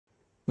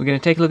We're going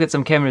to take a look at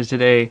some cameras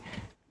today.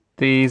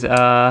 These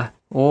are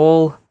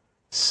all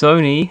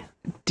Sony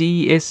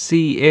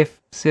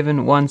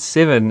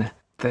DSC-F717.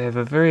 They have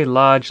a very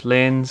large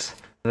lens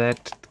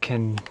that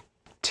can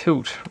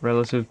tilt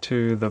relative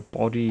to the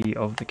body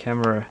of the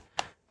camera.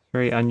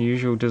 Very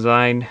unusual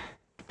design.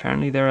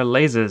 Apparently there are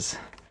lasers.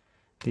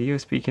 The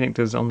USB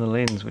connectors on the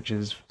lens, which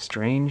is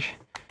strange.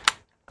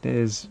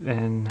 There's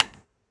an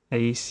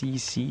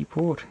ACC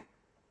port.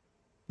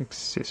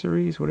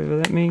 Accessories, whatever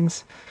that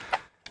means.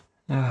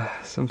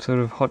 Some sort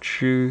of hot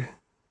shoe.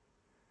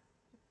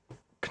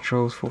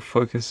 Controls for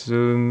focus,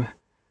 zoom,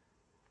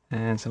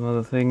 and some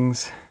other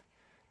things.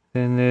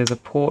 Then there's a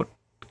port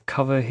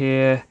cover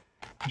here,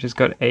 which has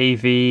got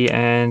AV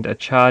and a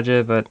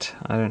charger, but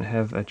I don't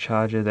have a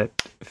charger that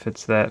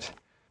fits that.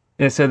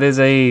 Yeah, so there's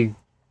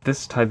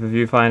this type of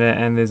viewfinder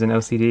and there's an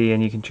LCD,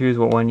 and you can choose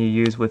what one you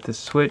use with the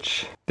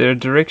switch. There are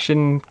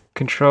direction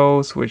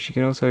controls, which you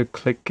can also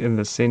click in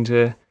the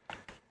center.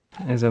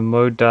 There's a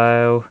mode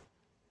dial,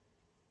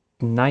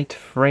 night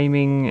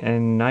framing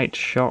and night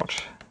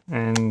shot,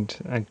 and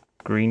a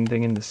green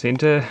thing in the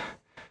center.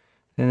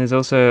 Then there's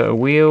also a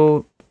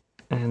wheel,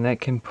 and that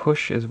can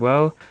push as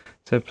well.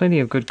 So plenty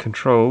of good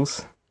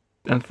controls.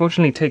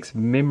 Unfortunately it takes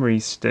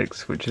memory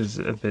sticks, which is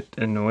a bit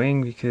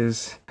annoying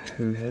because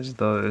who has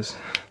those?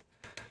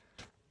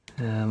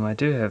 I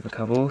do have a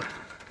couple.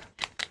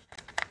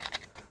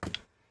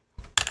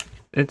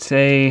 It's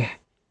a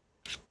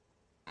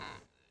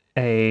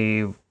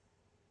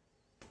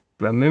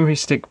memory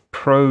stick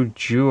Pro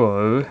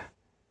Duo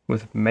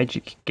with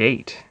Magic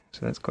Gate,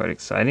 so that's quite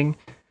exciting.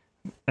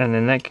 And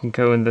then that can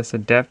go in this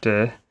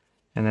adapter,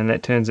 and then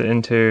that turns it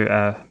into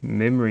a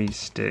memory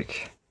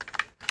stick.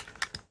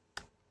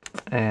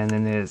 And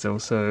then there's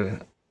also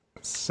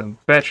some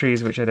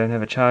batteries, which I don't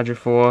have a charger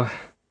for,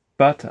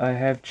 but I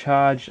have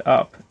charged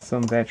up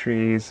some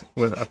batteries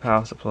with a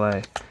power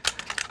supply.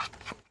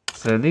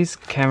 So these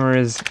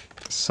cameras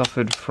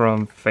suffered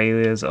from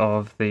failures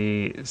of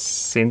the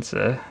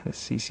sensor, the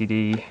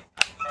CCD,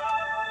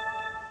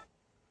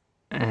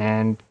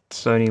 and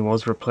Sony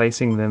was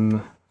replacing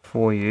them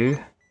for you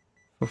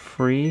for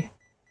free.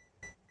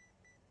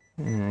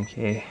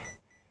 Okay,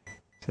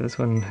 so this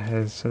one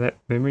has, so that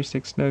memory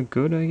stick's no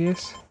good, I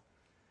guess.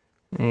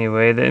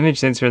 Anyway, the image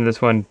sensor in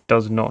this one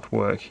does not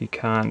work. You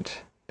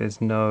can't,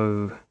 there's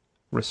no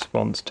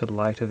response to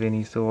light of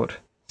any sort.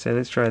 So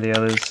let's try the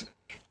others.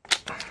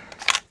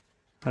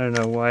 I don't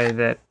know why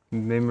that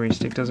memory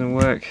stick doesn't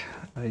work.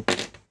 I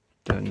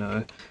don't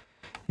know.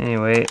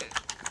 Anyway,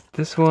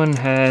 this one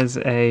has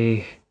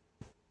it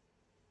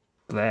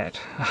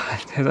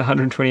has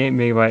 128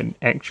 megabyte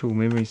actual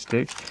memory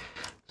stick.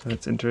 So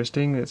that's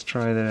interesting. Let's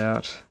try that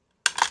out.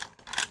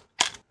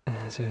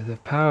 So the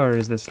power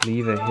is this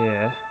lever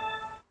here.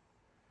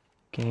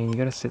 Again, you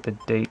gotta set the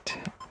date.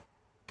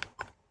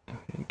 I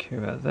don't care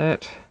about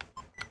that.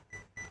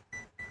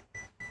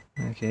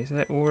 Okay, so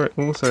that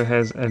also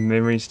has a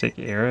memory stick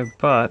error,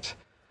 but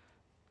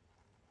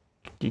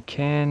you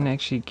can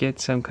actually get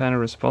some kind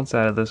of response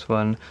out of this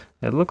one.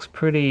 It looks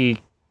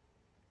pretty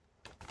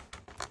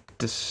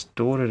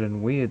distorted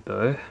and weird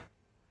though.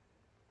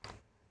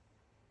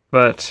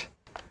 But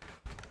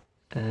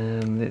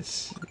the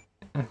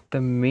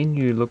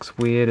menu looks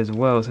weird as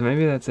well, so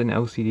maybe that's an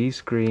LCD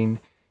screen.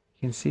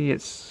 You can see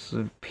it's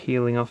sort of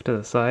peeling off to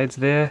the sides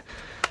there.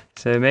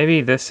 So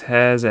maybe this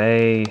has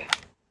a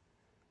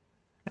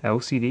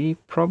LCD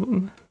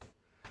problem.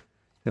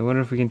 I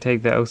wonder if we can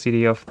take the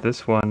LCD off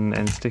this one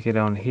and stick it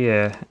on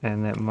here,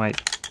 and that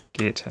might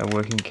get a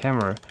working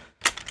camera.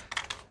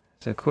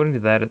 So according to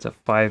that, it's a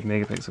 5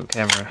 megapixel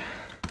camera.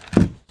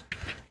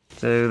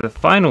 So the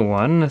final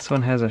one, this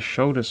one has a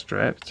shoulder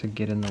strap to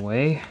get in the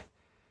way.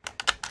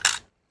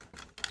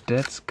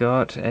 That's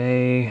got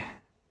an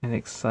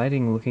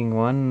exciting looking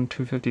one,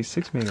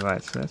 256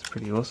 megabytes, so that's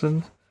pretty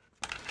awesome.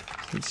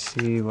 Let's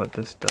see what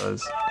this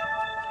does.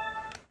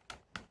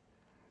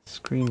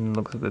 Screen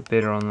looks a bit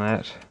better on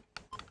that.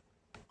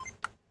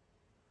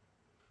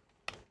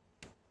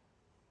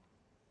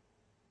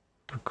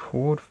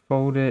 Record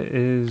folder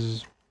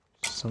is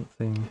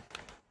something.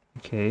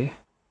 Okay.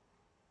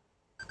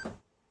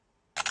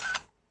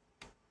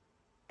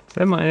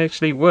 That might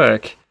actually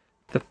work.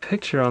 The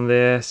picture on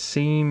there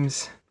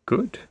seems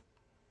good.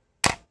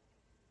 Oh,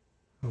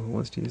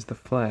 let's use the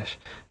flash.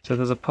 So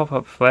there's a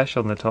pop-up flash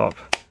on the top,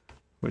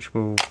 which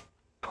will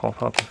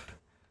pop up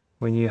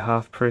when you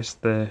half press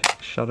the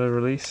shutter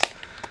release.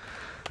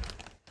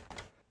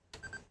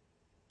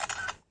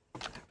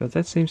 But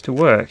that seems to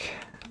work.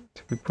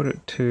 If we put it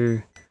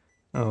to,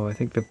 oh, I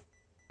think the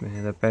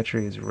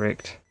battery is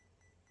wrecked.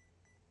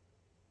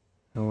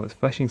 Oh, it's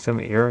flashing some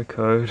error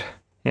code.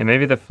 Yeah,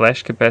 maybe the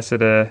flash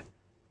capacitor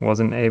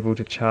wasn't able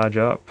to charge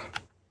up,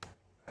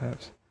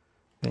 perhaps.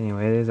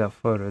 Anyway, there's our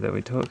photo that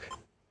we took.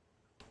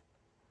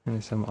 And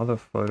there's some other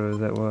photos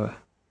that were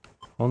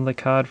on the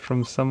card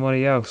from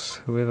somebody else,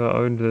 whoever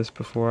owned this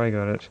before I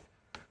got it.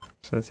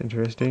 So that's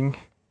interesting.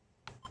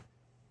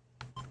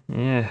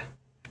 Yeah,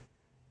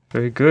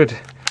 very good.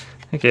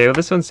 Okay, well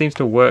this one seems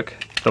to work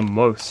the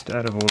most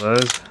out of all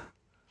those.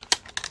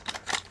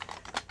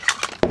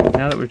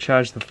 now that we've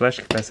charged the flash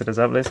capacitors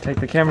up, let's take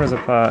the cameras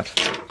apart.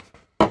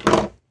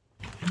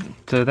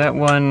 So that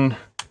one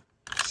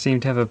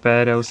seemed to have a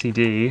bad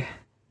LCD.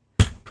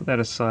 Put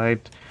that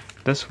aside.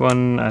 This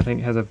one I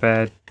think has a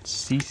bad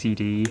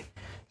CCD.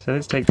 So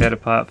let's take that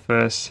apart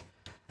first,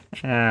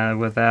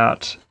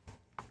 without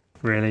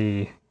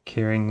really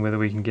caring whether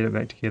we can get it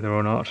back together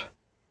or not.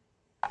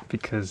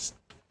 Because,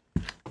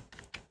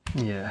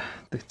 yeah,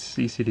 the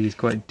CCD is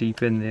quite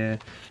deep in there.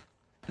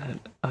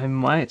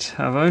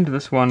 I've owned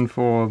this one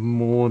for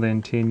more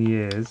than 10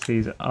 years.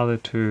 These other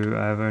two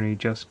I've only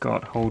just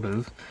got hold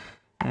of.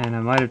 And I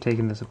might have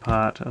taken this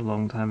apart a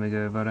long time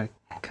ago, but I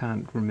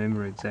can't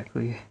remember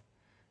exactly.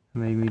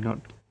 Maybe not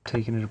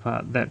taken it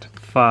apart that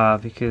far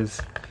because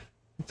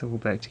it's all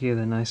back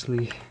together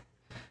nicely.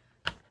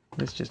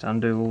 Let's just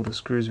undo all the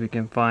screws we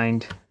can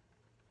find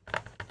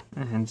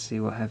and see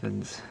what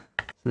happens.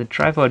 So the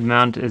tripod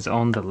mount is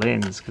on the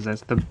lens because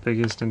that's the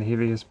biggest and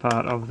heaviest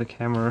part of the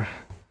camera.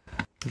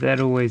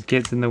 That always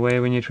gets in the way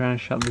when you're trying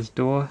to shut this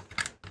door.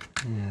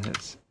 Yeah,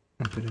 that's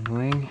a bit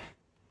annoying.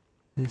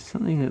 There's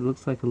something that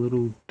looks like a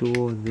little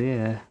door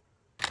there.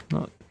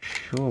 Not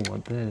sure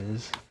what that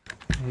is.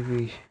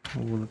 Maybe,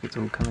 oh look, it's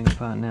all coming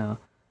apart now.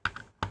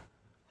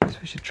 I guess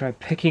we should try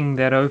picking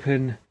that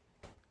open.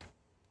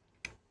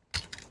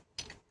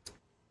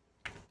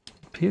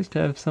 Appears to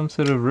have some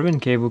sort of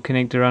ribbon cable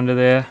connector under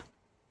there.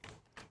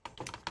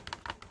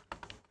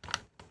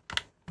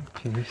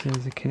 Okay, so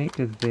there's a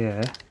connector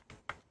there.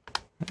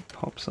 That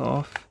pops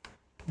off.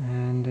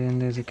 And then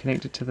there's a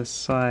connector to the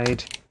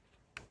side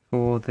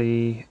for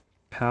the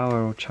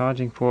power or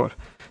charging port.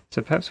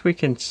 So perhaps we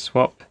can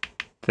swap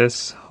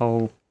this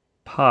whole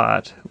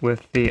part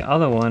with the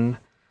other one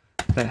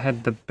that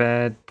had the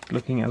bad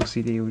looking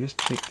LCD. We'll just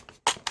check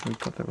we've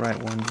got the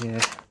right one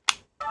here.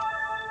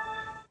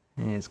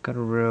 Yeah, it's got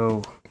a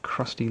real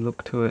crusty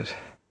look to it.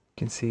 You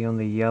can see on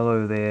the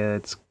yellow there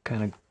it's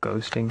kind of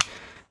ghosting.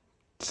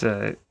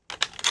 So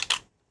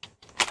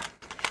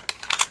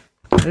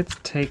let's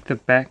take the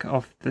back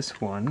off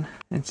this one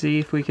and see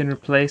if we can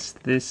replace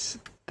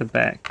the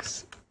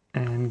backs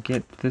and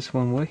get this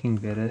one working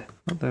better.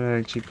 Not that I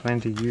actually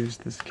plan to use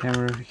this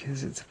camera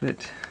because it's a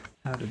bit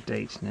out of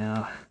date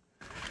now.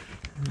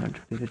 Much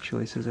better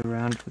choices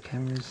around for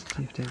cameras.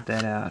 You have to have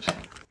that out.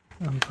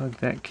 Unplug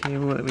that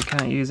cable that we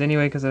can't use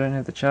anyway because I don't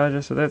have the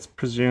charger, so that's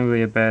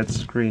presumably a bad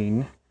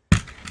screen.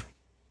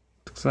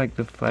 Looks like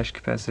the flash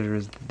capacitor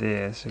is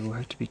there, so we'll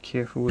have to be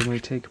careful when we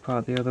take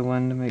apart the other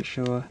one to make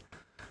sure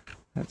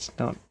that's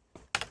not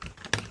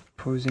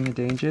posing a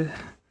danger.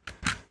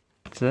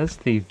 So that's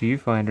the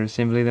viewfinder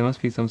assembly. There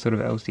must be some sort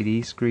of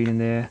LCD screen in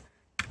there.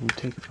 We'll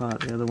take apart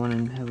the other one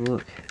and have a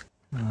look.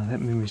 Oh,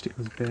 that memory stick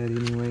was bad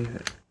anyway.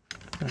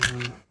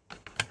 But,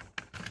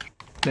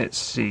 let's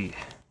see.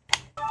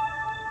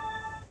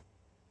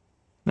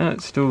 No,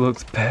 it still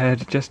looks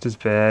bad, just as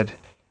bad.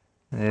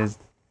 There's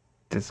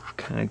this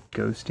kind of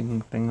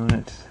ghosting thing on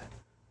it.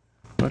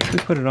 What if we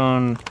put it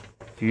on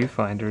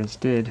viewfinder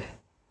instead?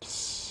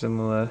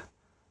 Similar,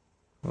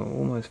 well,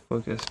 almost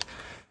focused.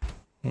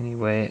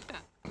 Anyway,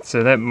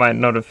 so that might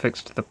not have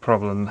fixed the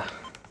problem.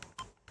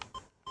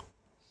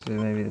 So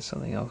maybe there's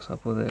something else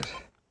up with it.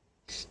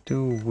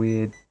 Still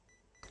weird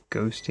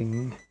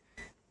ghosting.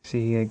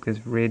 See, like this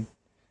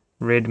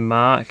red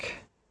mark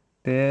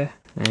there.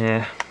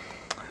 Yeah,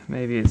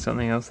 maybe it's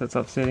something else that's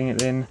upsetting it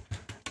then,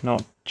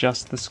 not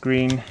just the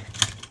screen.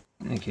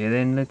 Okay,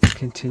 then let's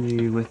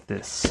continue with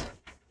this.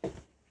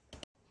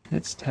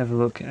 Let's have a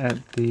look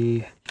at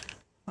the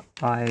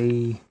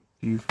eye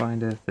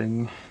viewfinder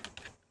thing.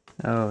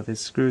 Oh, there's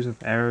screws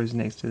with arrows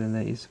next to them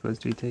that you're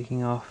supposed to be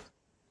taking off.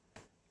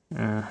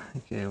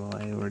 Okay, well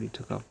I already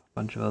took off a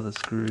bunch of other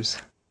screws.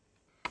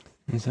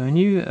 And so I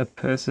knew a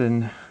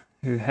person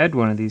who had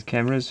one of these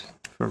cameras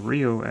for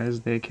real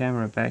as their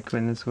camera back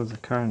when this was a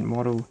current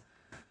model.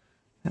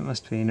 That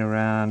must have been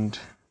around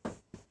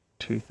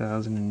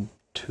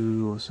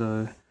 2002 or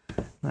so.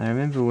 I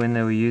remember when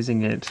they were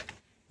using it,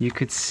 you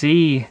could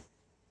see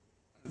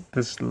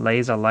this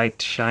laser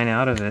light shine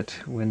out of it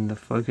when the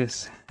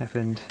focus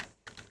happened.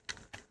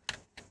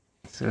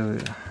 So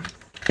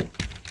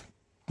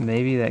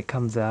maybe that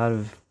comes out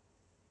of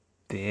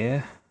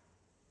there,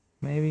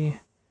 maybe?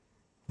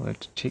 We'll have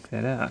to check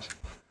that out.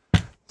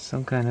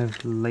 Some kind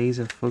of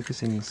laser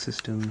focusing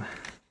system.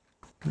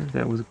 I wonder if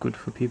that was good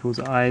for people's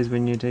eyes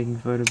when you're taking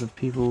photos of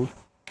people.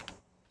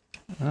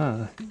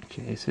 Ah,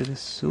 okay, so the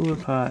silver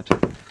part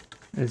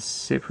is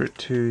separate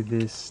to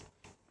this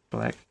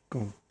black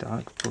or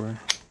dark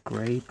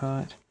grey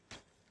part.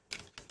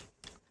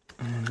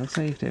 And looks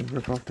like you have to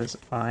rip off this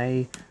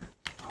eye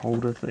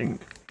holder thing.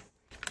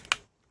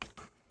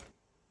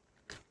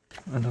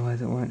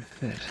 Otherwise it won't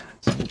fit.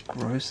 It's all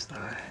gross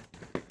though.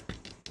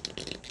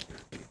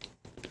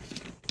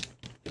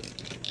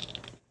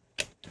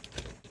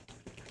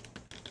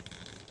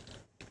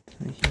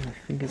 My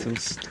fingers all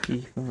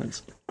sticky from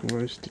its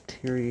gross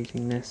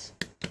deterioratingness.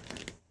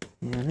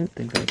 Yeah, I don't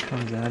think that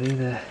comes out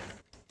either.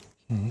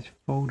 Okay, there's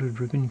folded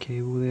ribbon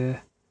cable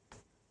there.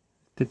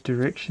 The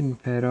direction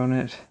pad on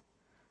it.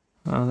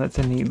 Oh, that's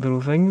a neat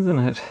little thing, isn't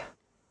it?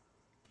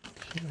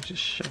 So I'll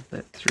just shove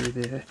that through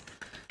there.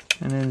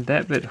 And then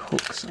that bit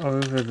hooks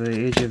over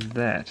the edge of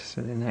that,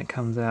 so then that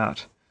comes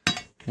out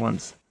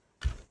once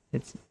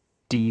it's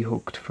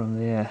de-hooked from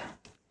there.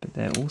 But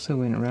that also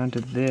went around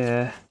to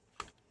there.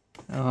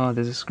 Oh,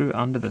 there's a screw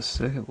under the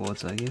circuit board,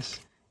 so I guess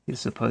you're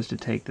supposed to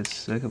take the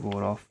circuit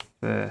board off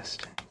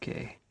first.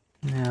 Okay.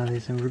 Now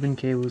there's some ribbon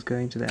cables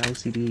going to the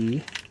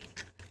LCD.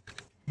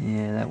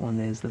 Yeah, that one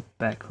there's the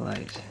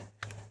backlight.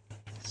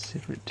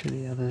 Separate to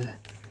the other.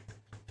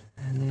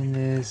 And then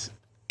there's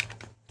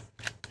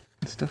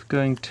stuff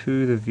going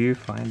to the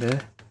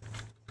viewfinder,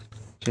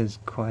 which is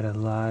quite a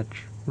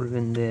large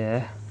ribbon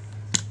there.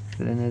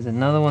 But then there's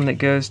another one that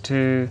goes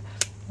to,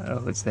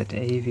 oh, it's that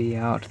AV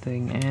out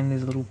thing, and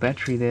there's a little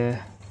battery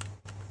there.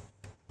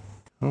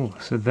 Oh,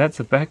 so that's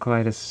a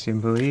backlight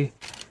assembly,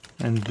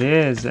 and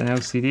there's an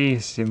LCD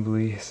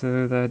assembly,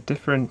 so they're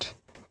different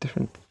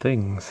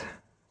things.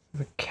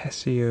 The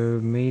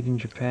Casio made in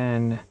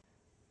Japan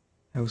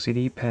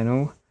LCD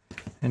panel,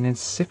 and then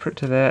separate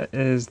to that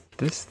is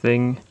this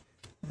thing,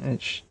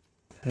 which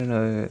I don't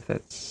know if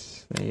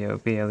that's, yeah, it'll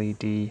be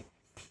LED,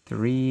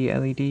 3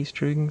 LED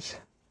strings.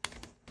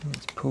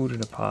 Let's pull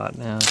it apart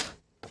now,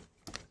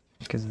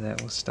 because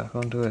that was stuck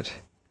onto it.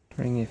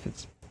 Wondering if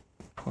it's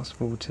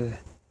possible to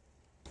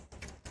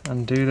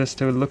undo this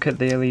to look at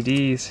the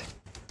LEDs.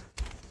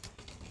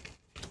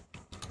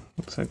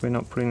 Looks like we're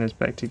not putting this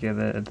back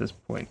together at this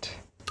point.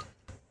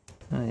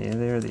 Oh yeah,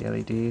 there are the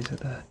LEDs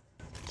that are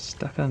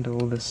stuck under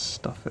all this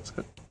stuff. It's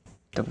got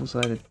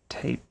double-sided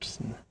tapes.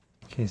 And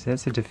okay, so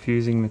that's a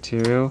diffusing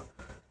material.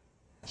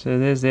 So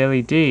there's the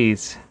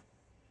LEDs.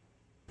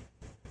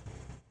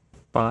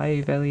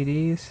 5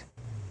 LEDs?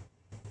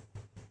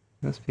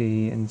 Must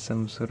be in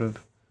some sort of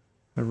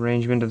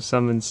arrangement of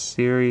some in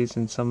series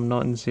and some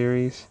not in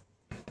series.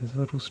 There's a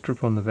little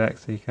strip on the back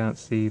so you can't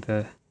see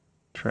the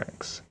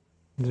tracks.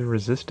 There's a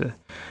resistor.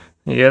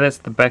 Yeah, that's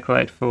the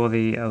backlight for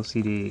the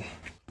LCD.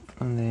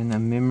 And then a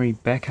memory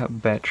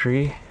backup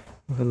battery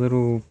with a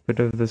little bit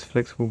of this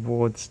flexible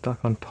board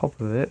stuck on top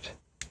of it.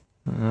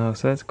 Oh,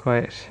 so that's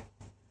quite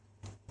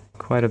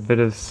a bit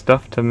of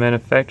stuff to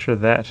manufacture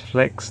that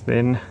flex.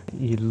 Then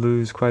you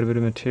lose quite a bit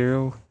of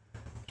material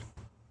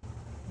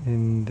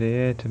in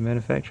there to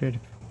manufacture it,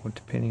 or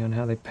depending on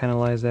how they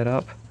panelize that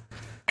up.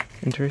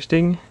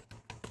 Interesting.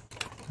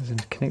 There's a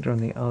connector on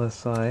the other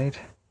side.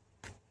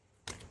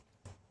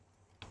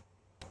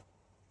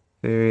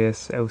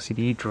 Various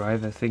LCD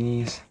driver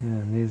thingies.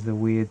 And there's the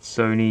weird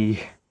Sony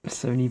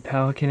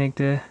power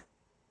connector.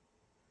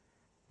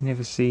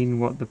 Never seen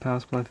what the power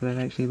supply for that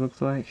actually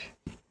looks like.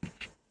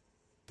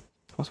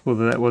 Possible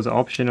that was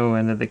optional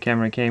and that the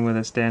camera came with a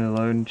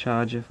standalone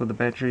charger for the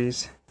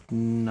batteries.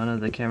 None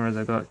of the cameras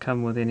I got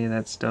come with any of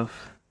that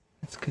stuff.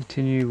 Let's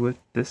continue with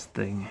this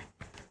thing.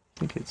 I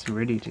think it's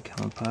ready to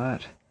come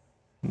apart.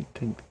 I don't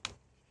think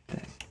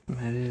that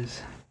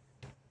matters.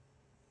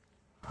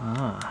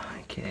 Ah,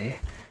 okay.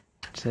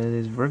 So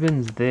there's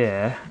ribbons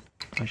there,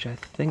 which I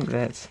think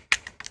that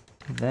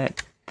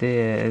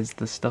there is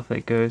the stuff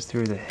that goes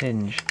through the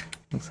hinge.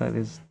 Looks like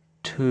there's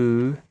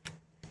 2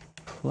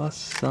 plus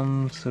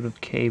some sort of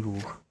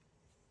cable.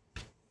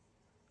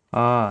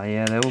 Ah,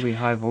 yeah, there will be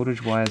high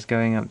voltage wires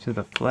going up to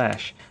the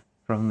flash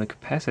from the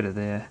capacitor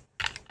there.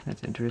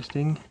 That's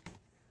interesting.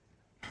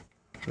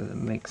 So that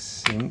makes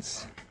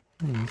sense.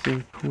 And you see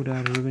we've pulled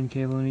out a ribbon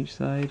cable on each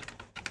side.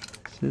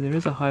 So there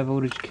is a high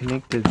voltage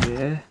connector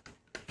there.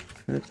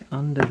 But it's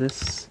under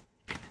this.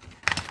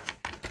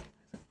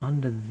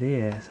 Under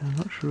there. So I'm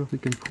not sure if we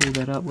can pull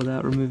that up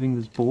without removing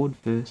this board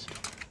first.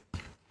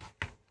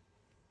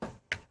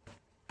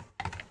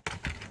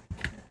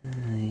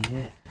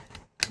 Yeah.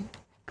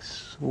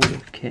 Sort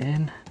of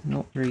can.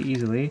 Not very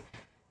easily.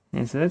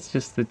 And so that's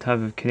just the type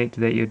of connector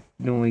that you'd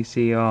normally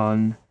see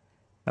on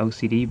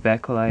LCD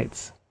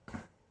backlights.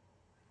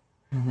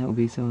 And that will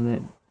be some of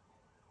that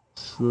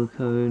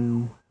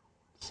silicone,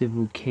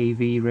 several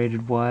kV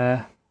rated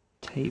wire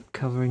tape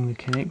covering the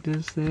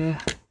connectors there.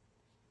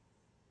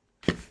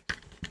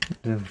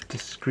 A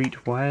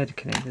discrete wired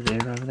connector there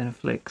rather than a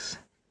flex.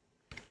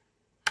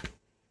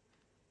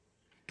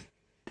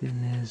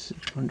 Then there's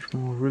a bunch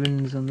more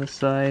ribbons on this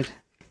side.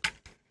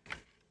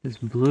 This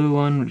blue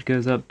one which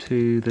goes up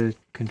to the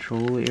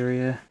control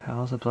area,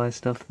 power supply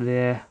stuff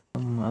there,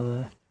 some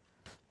other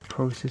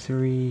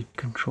processory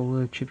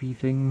controller chippy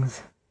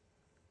things.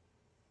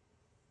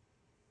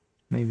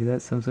 Maybe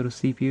that's some sort of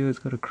CPU, it's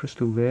got a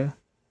crystal there.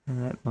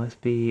 And that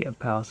must be a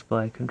power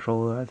supply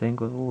controller, I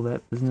think, with all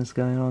that business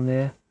going on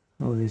there.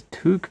 Oh, there's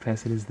 2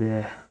 capacitors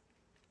there.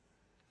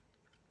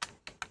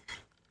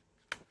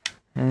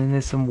 And then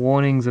there's some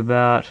warnings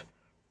about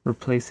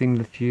replacing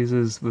the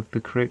fuses with the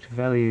correct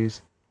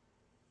values.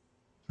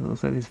 So it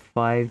looks like there's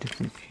 5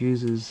 different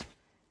fuses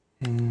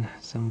in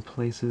some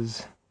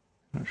places.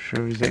 Not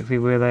sure exactly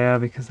where they are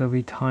because they'll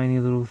be tiny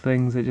little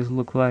things that just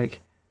look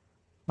like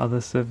other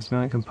surface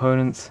mount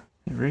components.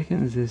 It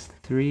reckons there's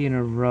 3 in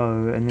a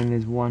row and then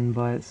there's 1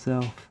 by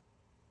itself.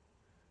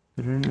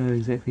 I don't know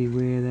exactly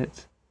where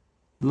that's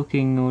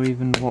looking or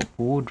even what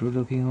board we're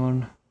looking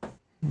on.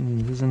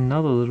 There's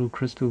another little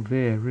crystal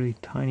there, a really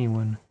tiny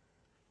one.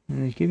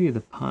 And they give you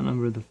the part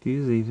number of the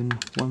fuse even,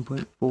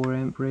 1.4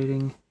 amp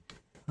rating.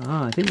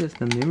 Ah, I think that's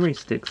the memory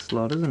stick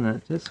slot, isn't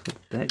it? That's what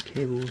that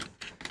cable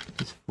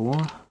is for.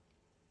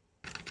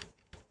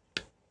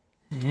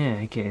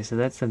 Yeah, okay, so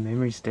that's the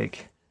memory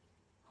stick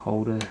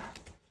holder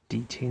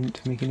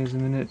detent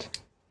mechanism in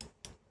it.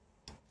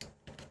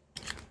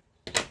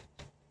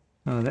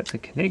 Oh, that's a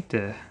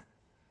connector.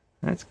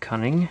 That's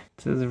cunning.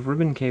 So there's a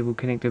ribbon cable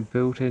connector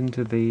built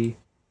into the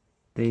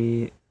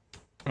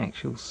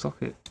actual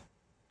socket.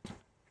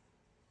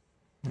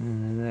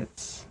 And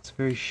it's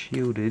very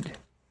shielded.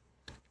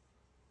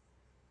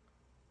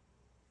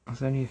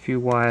 There's only a few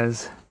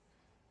wires.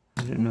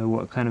 I don't know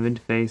what kind of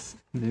interface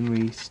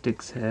memory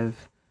sticks have.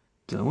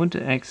 So I want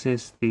to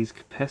access these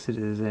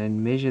capacitors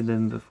and measure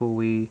them before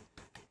we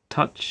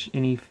touch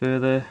any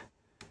further.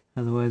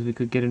 Otherwise we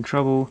could get in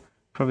trouble.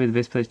 Probably the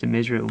best place to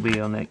measure it will be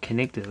on that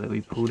connector that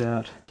we pulled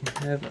out.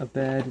 You have a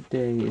bad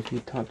day if you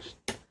touch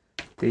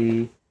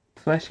the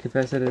flash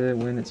capacitor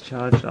when it's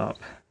charged up.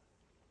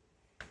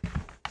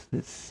 So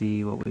let's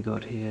see what we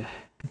got here.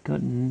 We've got,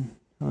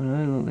 oh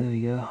no, look, there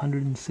we go,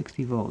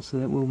 160 volts, so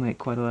that will make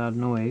quite a loud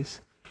noise.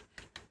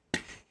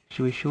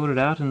 Should we short it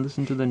out and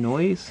listen to the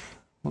noise?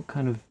 What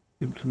kind of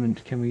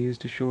implement can we use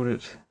to short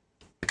it?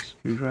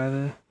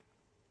 Screwdriver.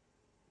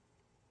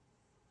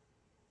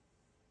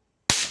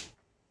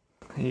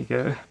 There you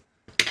go.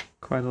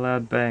 Quite a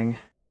loud bang.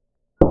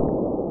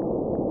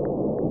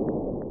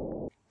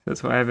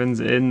 That's what happens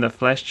in the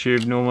flash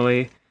tube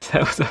normally.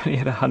 That was only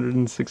at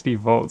 160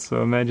 volts,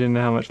 so imagine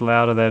how much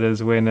louder that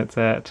is when it's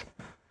at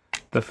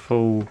the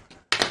full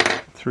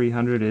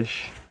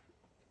 300-ish.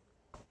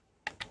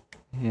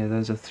 Yeah,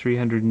 those are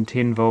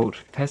 310 volt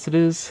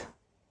capacitors.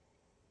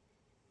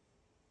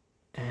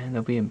 And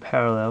they'll be in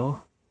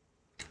parallel.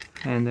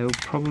 And they'll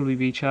probably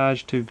be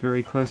charged to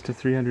very close to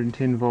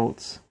 310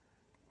 volts.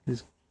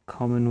 Is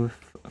common with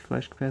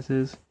flash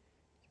capacitors.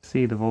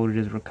 See the voltage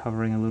is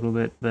recovering a little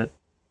bit, but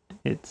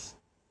it's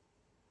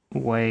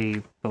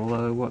way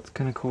below what's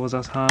going to cause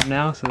us harm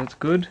now, so that's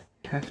good.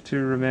 You have to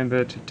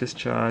remember to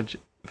discharge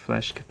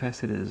flash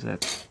capacitors.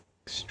 That's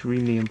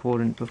extremely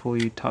important before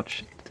you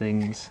touch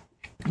things.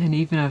 And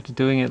even after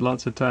doing it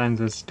lots of times,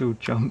 I still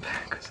jump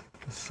because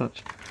of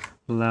such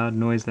loud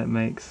noise that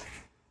makes.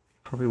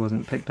 Probably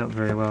wasn't picked up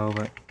very well,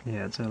 but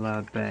yeah, it's a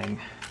loud bang.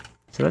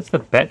 So that's the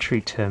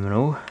battery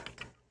terminal.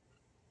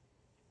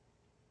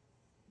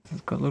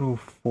 It's got little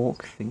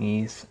fork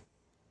thingies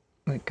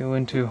that go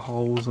into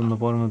holes on the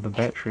bottom of the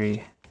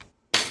battery.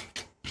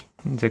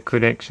 And I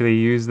could actually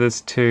use this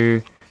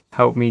to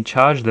help me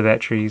charge the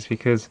batteries,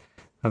 because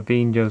I've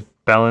been just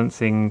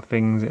balancing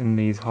things in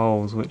these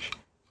holes, which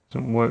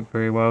doesn't work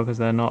very well because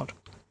they're not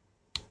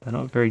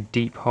very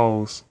deep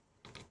holes.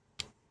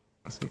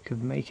 So you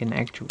could make an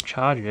actual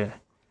charger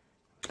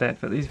with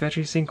that, but these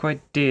batteries seem quite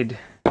dead.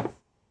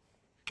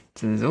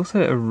 So there's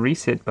also a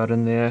reset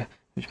button there,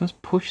 which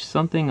must push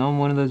something on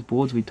one of those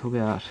boards we took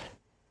out.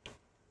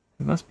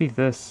 It must be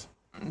this.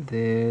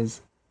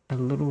 There's a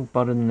little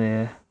button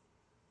there.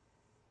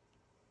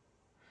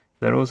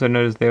 I also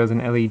noticed there was an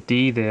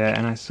LED there,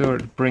 and I saw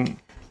it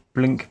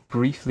blink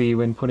briefly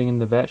when putting in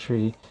the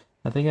battery.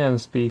 I think that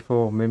must be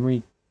for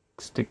memory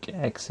stick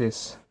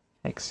accessing.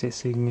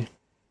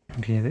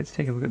 Okay, let's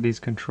take a look at these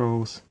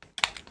controls.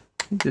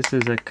 I think this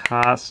is a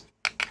cast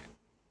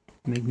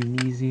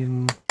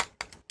magnesium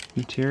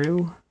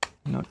material,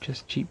 not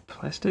just cheap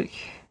plastic.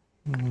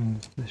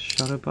 The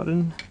shutter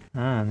button.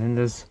 And then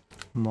this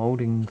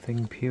molding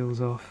thing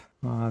peels off.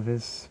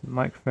 There's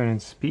microphone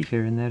and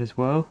speaker in that as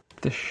well.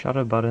 The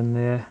shutter button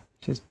there.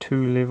 Just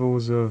 2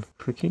 levels of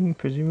clicking,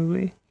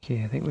 presumably.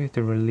 Okay, I think we have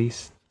to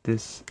release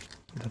this.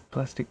 The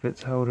plastic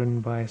bit's held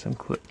in by some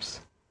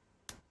clips.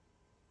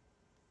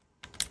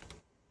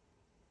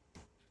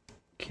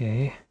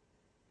 Okay.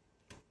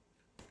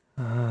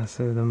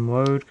 So the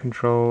mode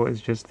control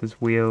is just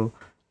this wheel,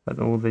 but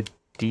all the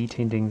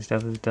detenting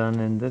stuff is done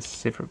in this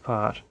separate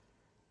part.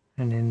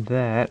 And in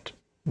that,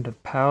 the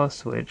power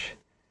switch,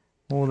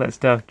 all that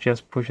stuff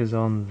just pushes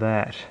on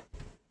that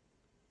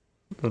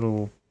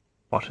little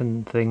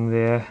button thing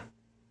there.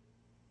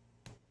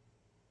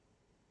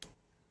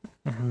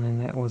 And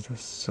then that was a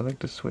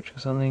selector switch or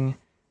something.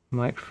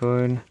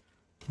 Microphone,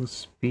 little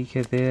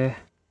speaker there.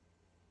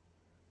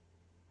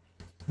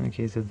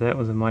 Okay, so that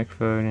was a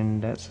microphone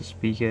and that's a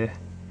speaker.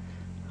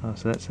 Oh,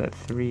 so that's that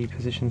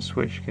 3-position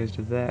switch goes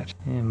to that.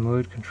 And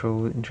mode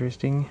control,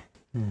 interesting.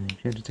 You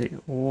have to take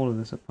all of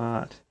this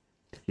apart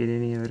to get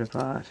any of it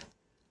apart.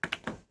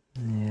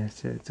 Yeah,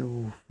 so it's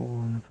all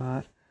falling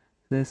apart.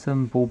 There's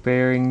some ball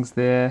bearings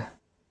there.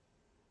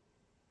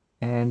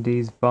 And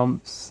these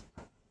bumps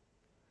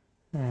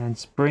and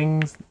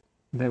springs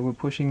that were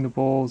pushing the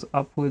balls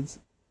upwards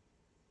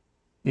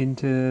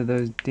into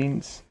those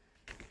dents.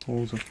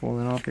 Balls are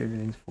falling off,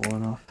 everything's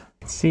falling off.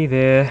 See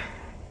there,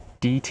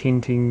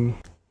 detenting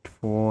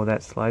for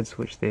that slide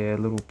switch there,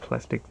 little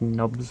plastic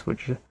knobs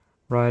which are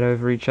right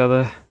over each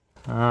other.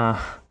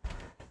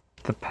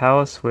 The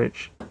power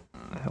switch,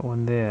 that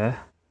one there,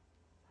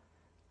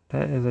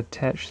 that is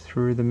attached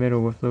through the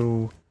middle with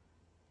little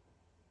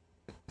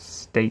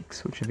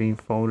stakes which have been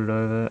folded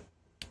over.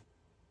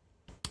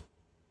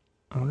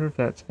 I wonder if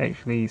that's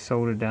actually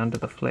soldered down to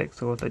the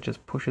flex or if it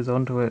just pushes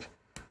onto it.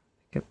 I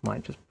think it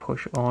might just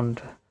push on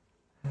to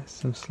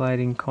some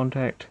sliding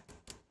contact.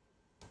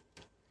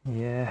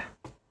 Yeah.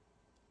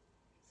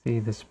 See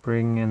the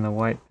spring and the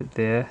white bit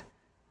there.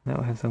 That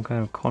will have some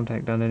kind of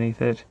contact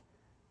underneath it.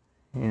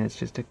 And it's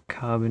just a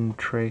carbon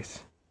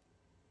trace.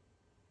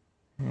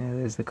 Yeah,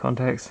 there's the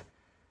contacts.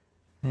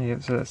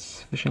 Yep, so that's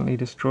sufficiently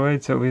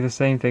destroyed. So it'll be the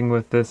same thing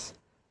with this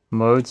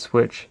mode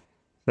switch.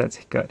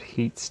 That's got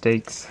heat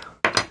stakes.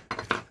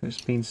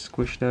 It's been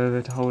squished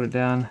over to hold it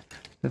down.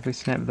 So if we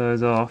snap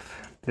those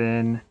off,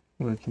 then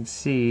we can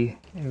see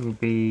it will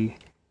be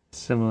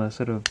similar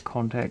sort of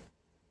contact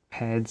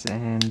pads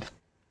and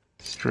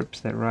strips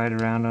that ride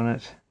around on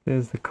it.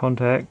 There's the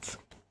contacts,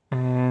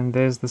 and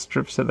there's the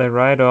strips that they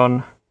ride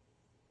on.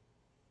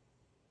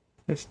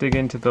 Let's dig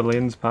into the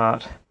lens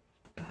part.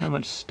 How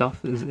much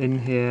stuff is in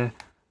here,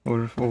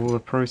 or if all the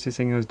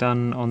processing was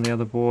done on the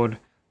other board.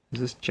 Is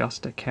this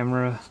just a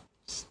camera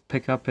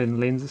pickup and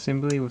lens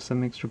assembly with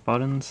some extra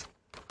buttons?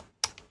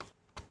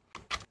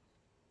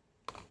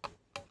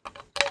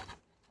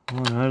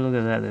 Oh no, look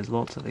at that, there's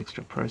lots of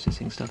extra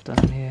processing stuff done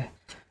in here.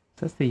 So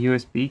that's the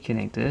USB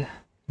connector,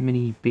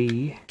 Mini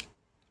B,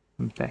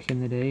 from back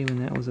in the day when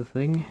that was a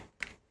thing.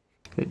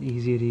 A bit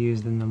easier to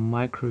use than the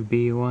Micro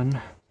B one,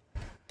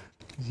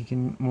 as you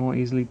can more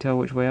easily tell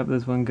which way up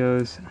this one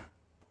goes.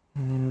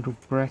 And then a little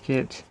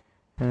bracket,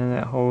 and then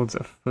that holds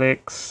a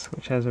flex,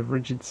 which has a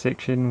rigid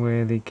section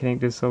where the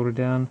connector is soldered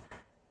down,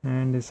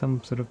 and there's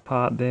some sort of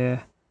part there.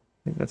 I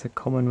think that's a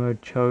common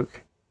mode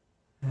choke,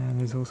 and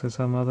there's also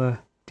some other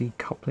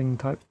decoupling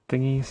type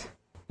thingies.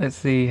 Let's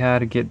see how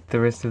to get the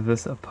rest of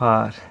this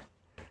apart.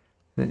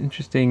 An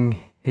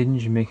interesting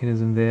hinge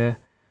mechanism there.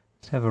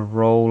 Let's have a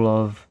roll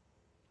of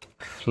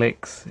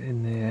flex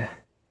in there.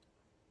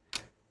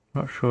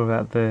 Not sure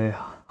about the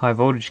high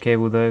voltage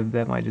cable though,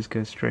 that might just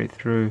go straight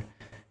through.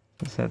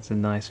 So that's a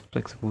nice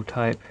flexible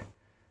type.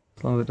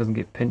 As long as it doesn't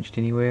get pinched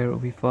anywhere, it'll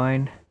be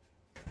fine.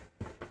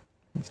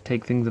 Let's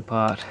take things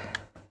apart.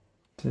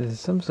 There's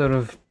some sort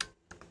of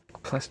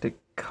plastic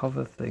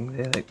cover thing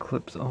there that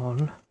clips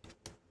on.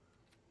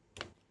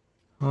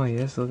 Oh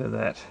yes, look at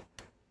that.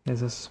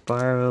 There's a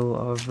spiral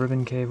of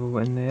ribbon cable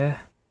in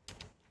there.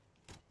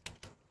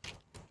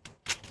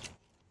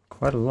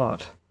 Quite a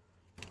lot.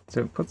 So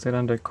it puts it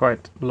under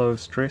quite low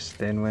stress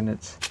then when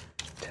it's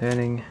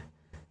turning.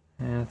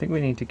 And I think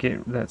we need to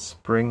get that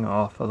spring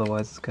off,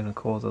 otherwise it's going to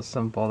cause us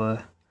some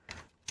bother.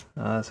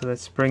 So that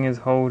spring is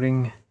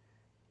holding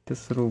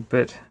this little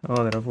bit,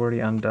 oh, that I've already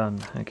undone.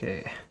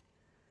 Okay.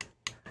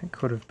 It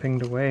could have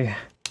pinged away.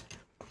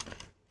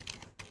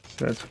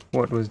 So that's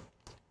what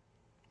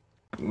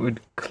would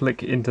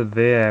click into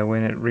there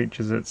when it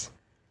reaches its,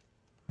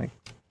 like,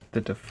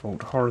 the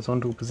default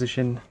horizontal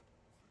position.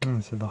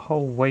 So the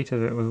whole weight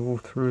of it was all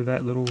through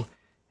that little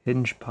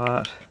hinge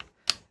part.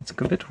 It's a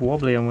bit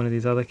wobbly on one of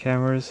these other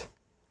cameras.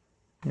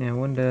 Yeah, I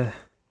wonder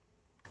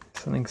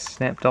if something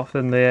snapped off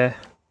in there.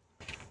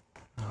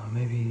 Oh,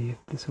 maybe if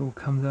this all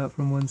comes out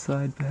from one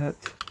side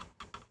perhaps.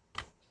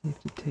 You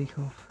have to take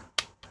off.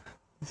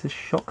 There's a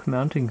shock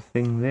mounting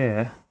thing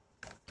there.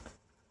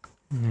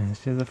 Yeah,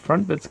 so the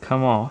front bits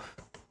come off,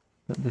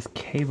 but this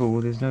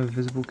cable, there's no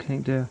visible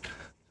connector.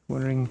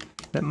 Wondering,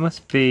 that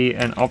must be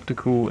an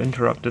optical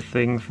interrupter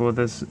thing for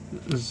this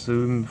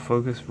zoom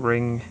focus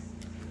ring.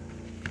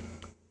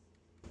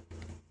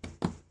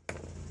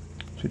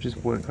 Should just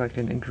work like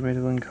an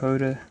incremental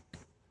encoder.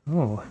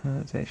 Oh,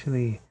 that's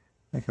actually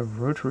like a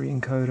rotary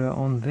encoder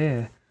on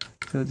there.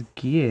 So it's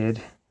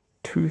geared.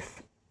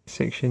 Tooth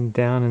section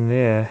down in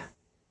there.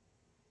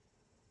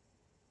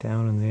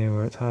 Down in there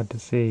where it's hard to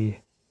see.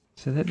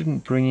 So that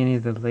didn't bring any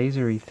of the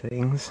lasery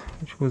things,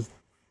 which was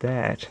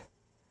that.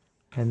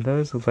 And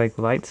those look like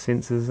light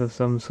sensors of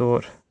some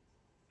sort.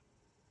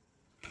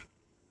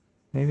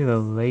 Maybe the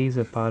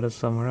laser part is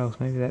somewhere else,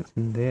 maybe that's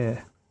in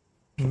there.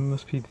 It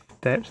must be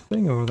that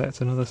thing, or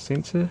that's another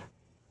sensor.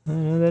 I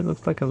don't know, that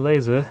looks like a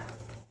laser.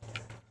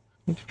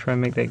 Need to try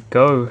and make that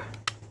go.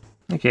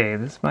 Okay,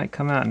 this might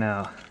come out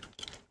now.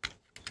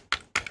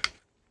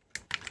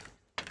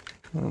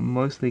 Well, it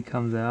mostly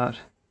comes out.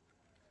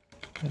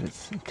 But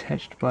it's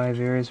attached by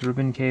various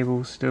ribbon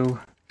cables still.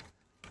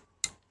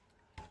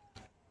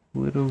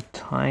 Little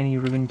tiny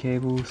ribbon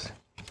cables.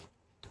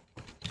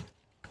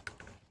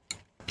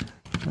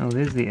 Oh,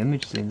 there's the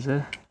image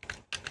sensor.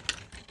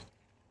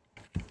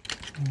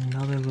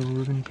 Another little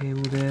ribbon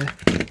cable there.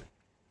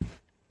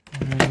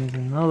 And then there's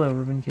another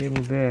ribbon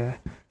cable there.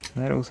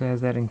 And that also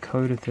has that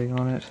encoder thing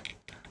on it.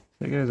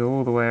 So it goes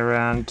all the way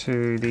around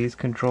to these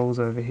controls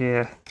over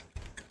here.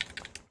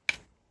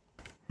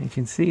 You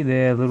can see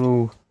there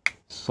little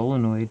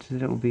solenoids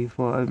that it will be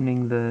for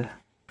opening the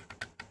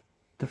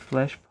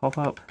flash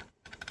pop-up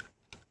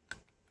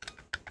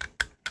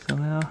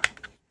somehow.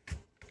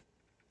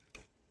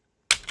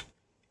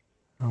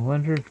 I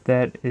wonder if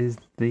that is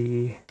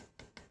the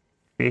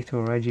FET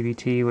or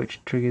IGBT which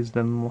triggers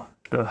the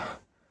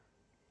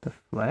the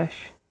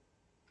flash.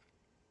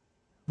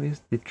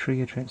 Where's the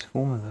trigger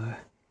transformer though?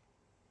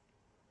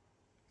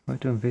 I'll have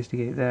to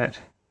investigate that.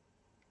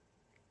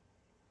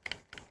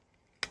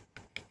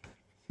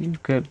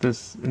 You've got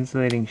this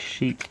insulating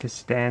sheet to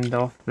stand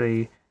off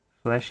the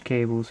flash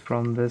cables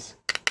from this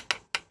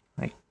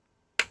like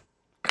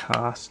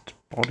cast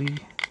body,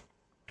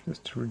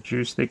 just to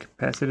reduce the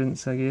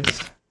capacitance, I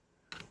guess.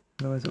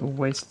 Otherwise it will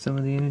waste some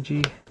of the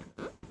energy,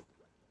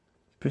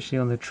 especially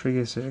on the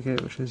trigger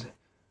circuit, which is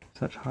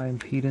such high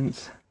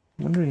impedance.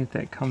 I'm wondering if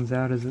that comes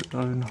out as its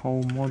own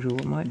whole module.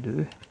 It might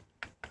do.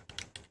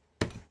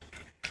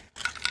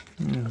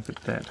 Look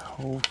at that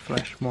whole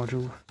flash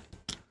module.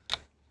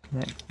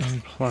 That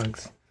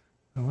unplugs.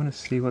 I want to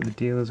see what the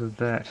deal is with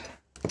that.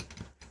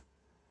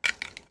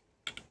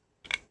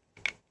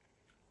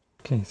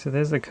 Okay, so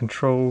there's the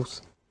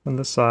controls on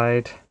the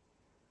side.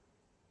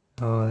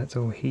 Oh, that's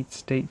all heat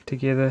state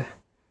together.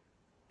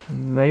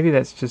 Maybe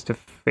that's just a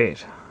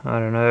FET. I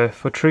don't know.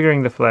 For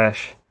triggering the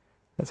flash,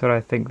 that's what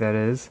I think that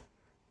is.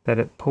 That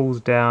it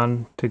pulls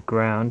down to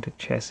ground, to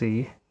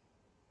chassis,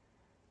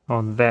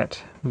 on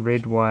that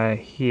red wire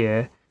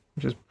here,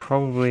 which is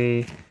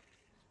probably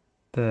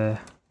the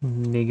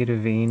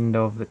negative end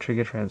of the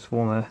trigger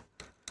transformer.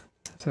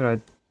 That's what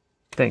I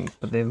think,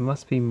 but there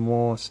must be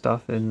more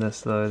stuff in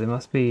this though. There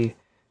must be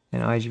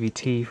an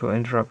IGBT for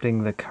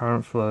interrupting the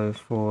current flow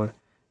for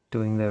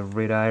doing the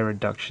red eye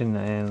reduction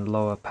and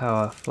lower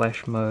power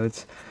flash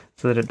modes,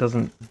 so that it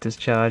doesn't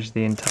discharge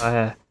the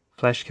entire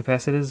flash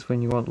capacitors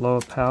when you want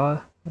lower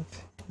power.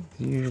 It's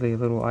usually a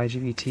little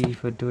IGBT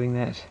for doing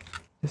that.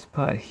 This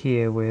part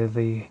here where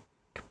the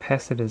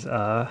capacitors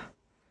are,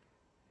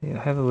 you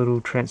have a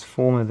little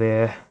transformer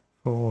there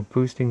for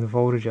boosting the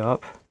voltage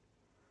up,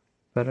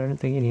 but I don't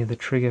think any of the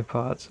trigger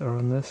parts are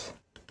on this.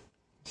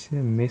 See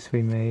the mess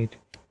we made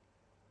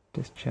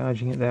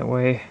discharging it that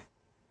way.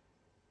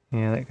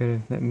 Yeah,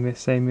 that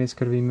same mess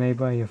could have been made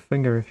by your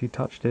finger if you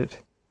touched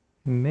it.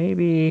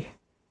 Maybe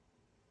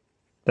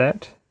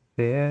that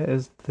there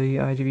is the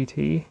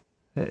IGBT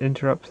that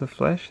interrupts the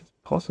flash. It's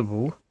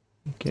possible.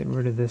 Get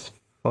rid of this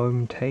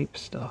foam tape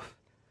stuff.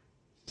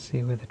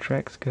 See where the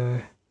tracks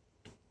go.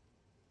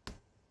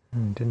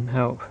 It didn't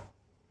help.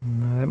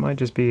 No, that might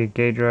just be a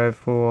gate drive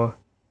for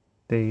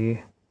the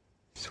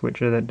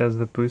switcher that does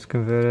the boost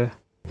converter.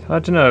 It's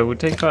hard to know. We'll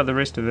take apart the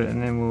rest of it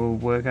and then we'll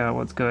work out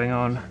what's going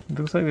on. It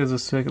looks like there's a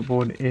circuit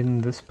board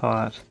in this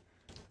part.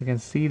 I can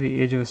see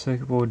the edge of a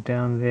circuit board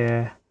down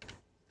there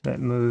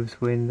that moves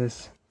when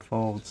this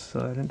folds,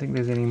 so I don't think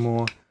there's any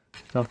more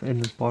stuff in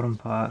this bottom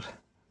part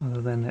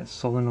other than that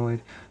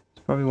solenoid.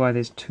 That's probably why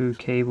there's two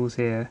cables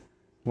here.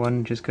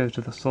 One just goes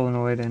to the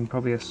solenoid and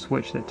probably a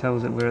switch that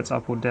tells it where it's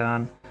up or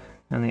down,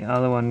 and the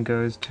other one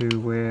goes to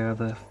where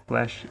the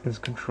flash is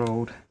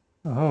controlled.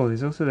 Oh,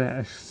 there's also that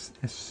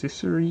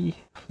accessory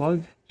plug,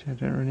 which I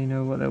don't really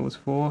know what that was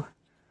for.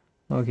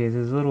 Okay,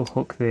 there's a little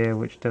hook there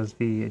which does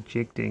the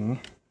ejecting.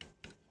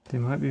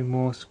 There might be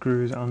more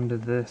screws under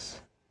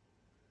this.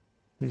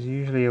 There's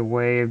usually a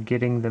way of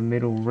getting the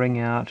middle ring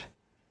out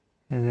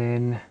and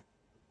then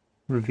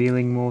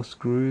revealing more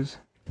screws.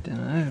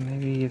 Don't know,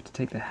 maybe you have to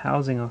take the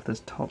housing off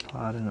this top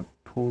part and it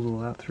pulls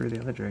all out through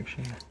the other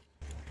direction.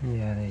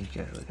 Yeah, there you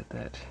go, look at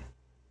that.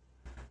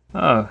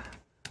 Oh,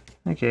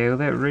 okay, well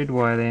that red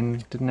wire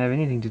then didn't have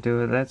anything to do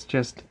with it. That's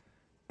just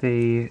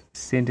the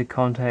center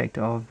contact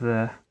of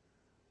the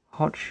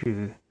hot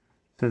shoe.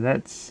 So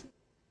that's,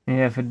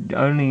 yeah, the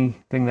only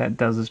thing that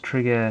does is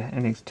trigger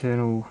an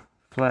external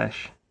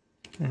flash.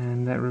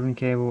 And that ribbon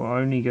cable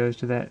only goes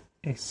to that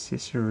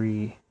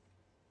accessory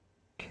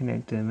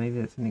connector. Maybe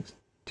that's an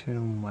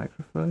external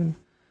microphone.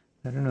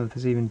 I don't know if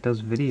this even does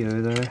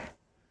video though.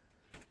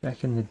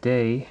 Back in the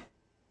day,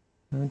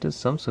 it does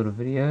some sort of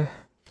video.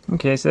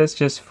 Okay, so that's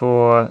just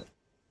for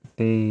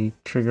the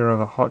trigger of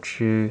a hot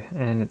shoe,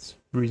 and it's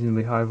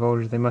reasonably high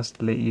voltage. They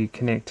must let you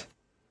connect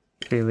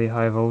fairly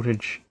high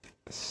voltage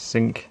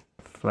sync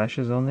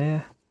flashes on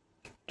there,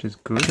 which is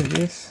good, I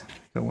guess.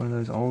 Got one of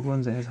those old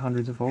ones that has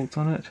hundreds of volts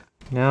on it.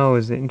 Now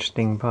is the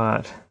interesting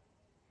part.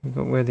 We've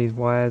got where these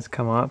wires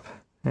come up,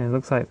 and it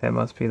looks like that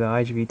must be the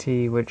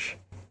IGBT, which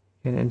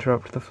can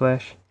interrupt the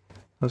flash.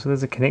 Also,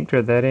 there's a connector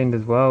at that end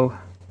as well.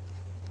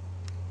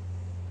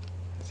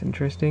 It's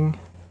interesting.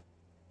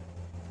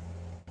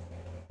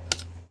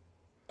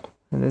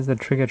 And there's the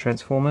trigger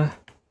transformer.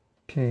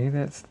 Okay,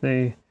 that's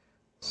the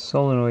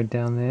solenoid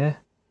down there,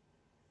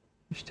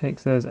 which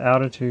takes those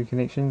outer two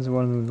connections.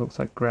 One of them looks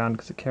like ground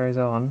because it carries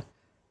on.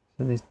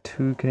 So there's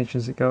two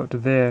connections that go up to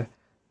there.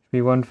 Should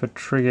be one for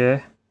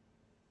trigger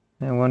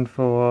and one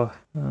for,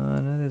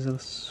 no, there's a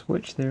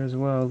switch there as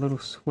well, a little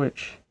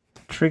switch.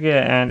 Trigger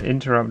and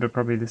interrupt are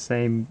probably the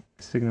same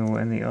signal,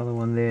 and the other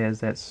one there is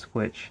that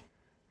switch,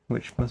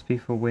 which must be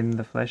for when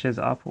the flash is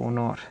up or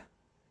not.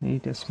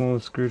 Need a small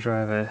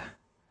screwdriver.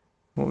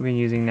 What we've been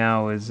using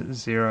now is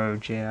 0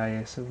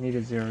 JIS, so we need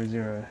a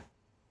 00.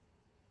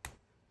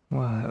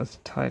 Wow, that was a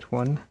tight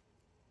one.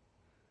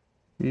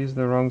 If you use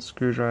the wrong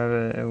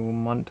screwdriver, it will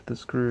munt the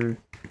screw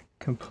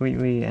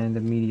completely and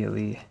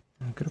immediately.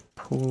 I'm going to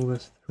pull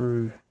this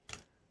through.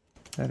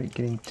 without it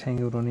getting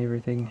tangled on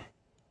everything.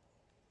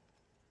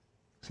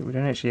 So we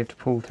don't actually have to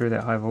pull through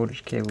that high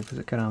voltage cable because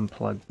it can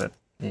unplug, but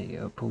there you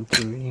go, pulled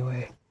through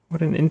anyway.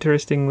 What an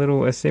interesting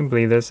little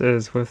assembly this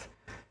is, with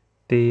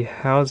the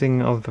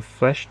housing of the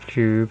flash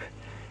tube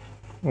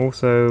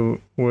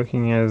also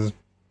working as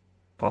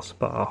bus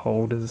bar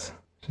holders.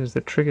 This is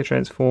the trigger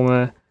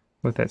transformer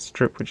with that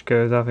strip which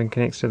goes up and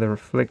connects to the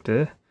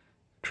reflector,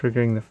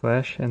 triggering the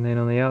flash, and then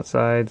on the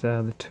outside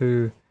are the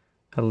two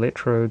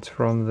electrodes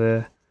from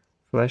the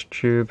flash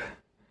tube,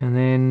 and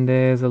then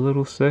there's a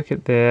little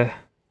circuit there.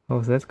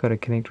 Oh, so that's got a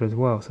connector as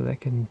well, so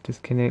that can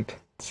disconnect.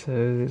 So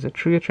there's a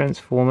trigger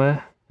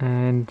transformer,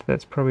 and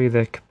that's probably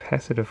the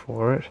capacitor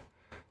for it.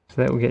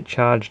 So that will get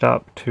charged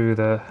up to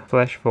the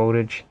flash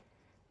voltage,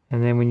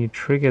 and then when you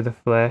trigger the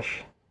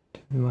flash,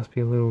 there must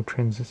be a little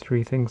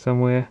transistory thing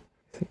somewhere,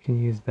 so you can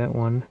use that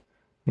one.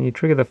 When you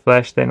trigger the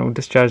flash, then it will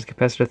discharge the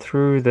capacitor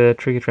through the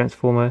trigger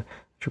transformer,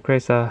 which will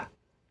create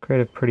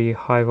a pretty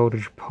high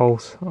voltage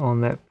pulse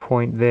on that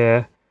point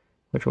there,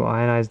 which will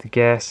ionize the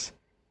gas,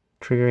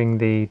 triggering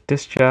the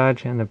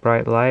discharge and the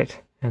bright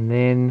light. And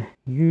then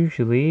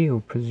usually, or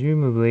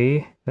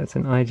presumably, that's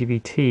an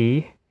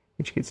IGBT,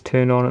 which gets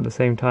turned on at the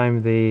same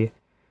time the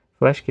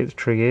flash gets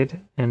triggered,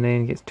 and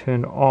then gets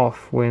turned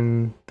off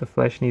when the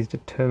flash needs to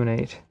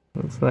terminate.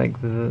 Looks like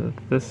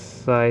this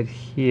side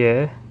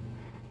here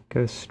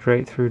goes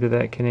straight through to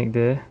that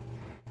connector.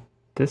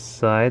 This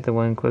side, the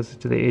one closest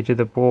to the edge of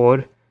the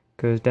board,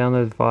 goes down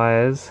those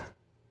wires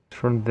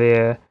from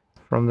there,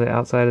 from the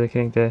outside of the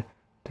connector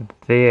to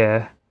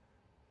there,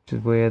 which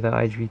is where the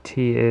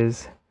IGBT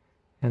is,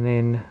 and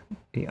then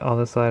the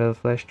other side of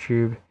the flash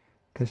tube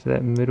goes to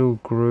that middle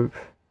group,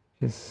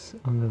 just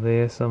under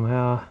there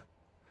somehow.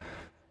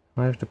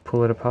 I have to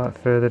pull it apart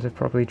further to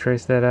properly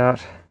trace that out.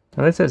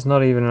 Unless that's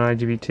not even an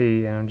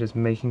IGBT and I'm just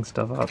making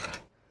stuff up.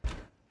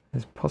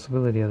 There's a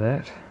possibility of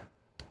that.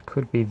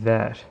 Could be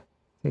that.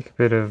 Take a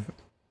bit of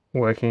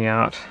working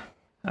out.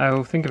 I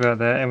will think about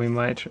that, and we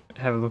might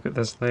have a look at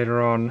this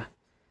later on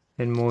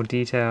in more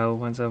detail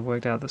once I've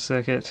worked out the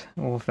circuit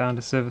or found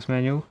a service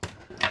manual.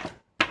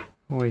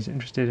 Always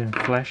interested in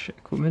flash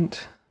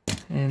equipment.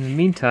 In the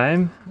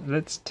meantime,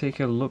 let's take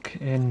a look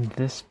in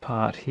this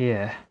part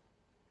here.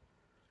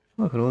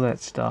 Look at all that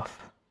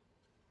stuff.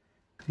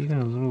 There's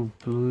even a little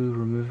blue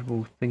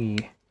removable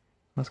thingy.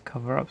 Must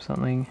cover up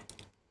something.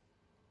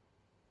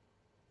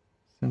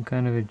 Some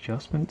kind of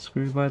adjustment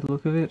screw by the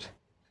look of it.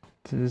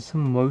 So there's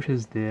some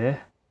motors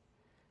there.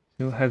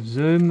 So we'll have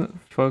zoom,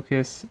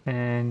 focus,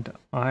 and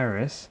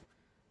iris.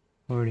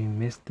 Already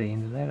messed the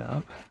end of that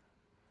up.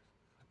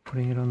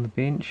 Putting it on the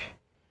bench.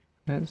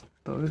 That's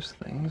those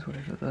things,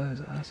 whatever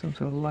those are. Some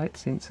sort of light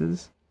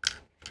sensors.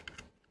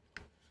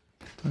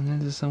 And then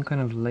there's some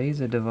kind of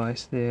laser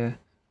device there,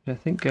 which I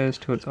think goes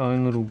to its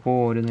own little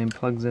board and then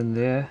plugs in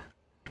there.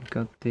 We've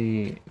got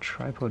the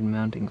tripod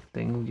mounting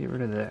thing, we'll get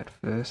rid of that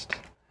first.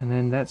 And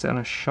then that's on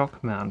a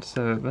shock mount,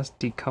 so it must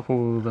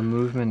decouple the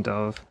movement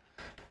of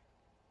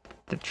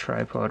the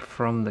tripod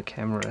from the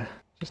camera,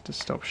 just to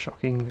stop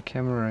shocking the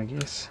camera, I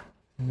guess.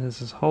 And there's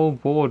this whole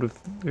board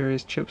with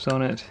various chips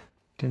on it.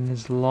 Then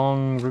this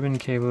long ribbon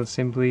cable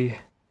assembly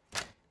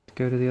to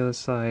go to the other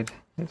side.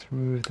 Let's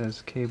remove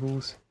those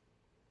cables.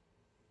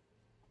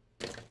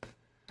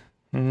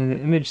 And then the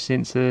image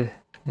sensor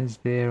is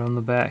there on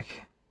the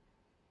back.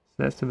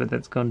 So that's the bit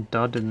that's gone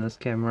dud in this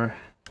camera.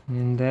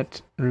 And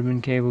that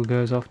ribbon cable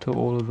goes off to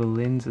all of the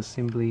lens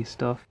assembly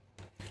stuff.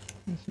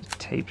 It's just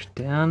taped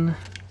down.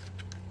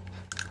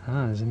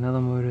 Ah, there's another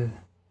motor.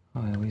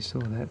 Oh, yeah, we saw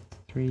that.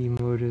 3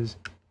 motors.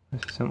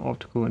 There's some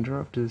optical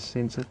interrupters,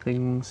 sensor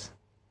things.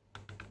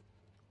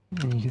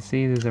 And you can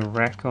see there's a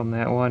rack on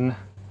that one.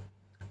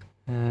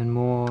 And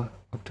more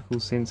optical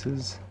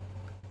sensors.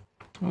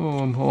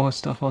 Oh, more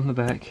stuff on the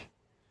back.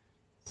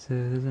 So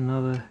there's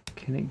another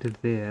connector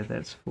there.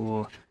 That's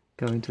for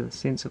going to the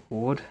sensor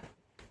board.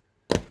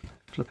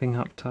 Flipping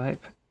up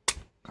type.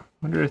 I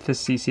wonder if the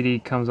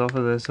CCD comes off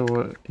of this,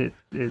 or it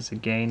is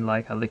again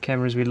like other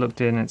cameras we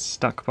looked in, it's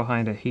stuck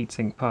behind a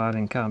heatsink part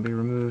and can't be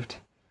removed.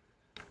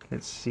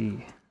 Let's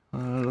see.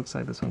 Oh, it looks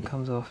like this one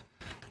comes off.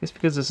 It's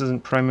because this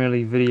isn't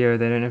primarily video,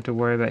 they don't have to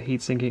worry about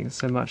heat sinking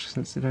so much,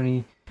 since it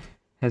only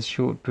has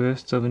short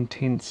bursts of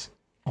intense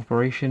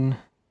operation.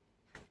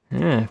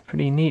 Yeah,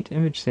 pretty neat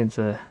image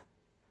sensor.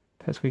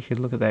 Perhaps we should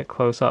look at that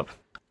close up.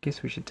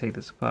 Guess we should take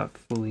this apart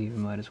fully, we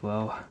might as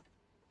well.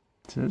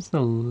 So that's the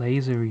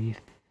lasery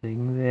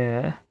thing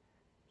there.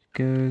 It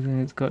goes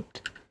and it's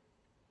got,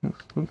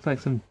 looks like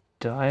some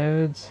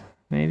diodes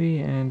maybe,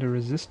 and a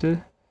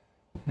resistor.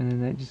 And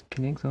then that just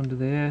connects onto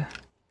there.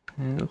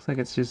 And it looks like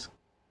it's just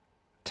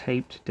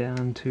taped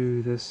down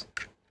to this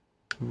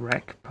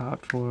rack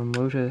part for a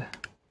motor.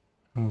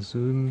 Or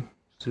zoom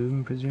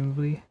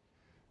presumably.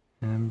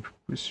 And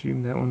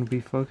presume that one will be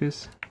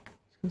focus.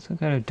 It's got some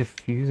kind of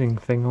diffusing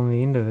thing on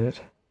the end of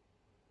it.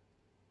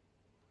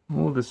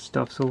 All this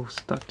stuff's all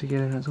stuck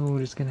together and it's all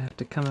just going to have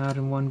to come out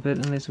in one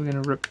bit unless we're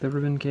going to rip the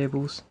ribbon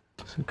cables.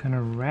 Some kind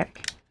of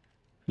rack,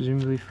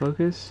 presumably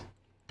focus.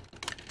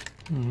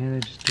 Yeah,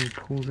 that just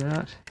all pulls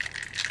out.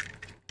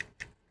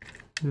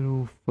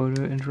 little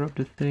photo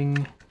interrupter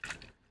thing,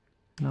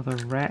 another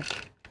rack,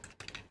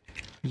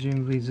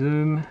 presumably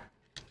zoom,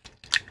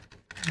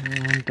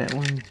 and that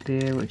one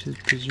there, which is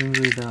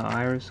presumably the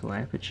iris or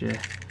aperture.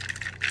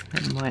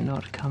 That might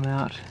not come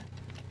out,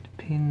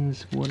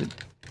 depends what's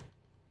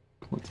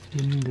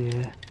in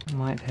there. I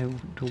might have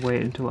to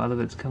wait until other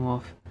bits come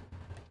off.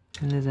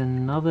 And there's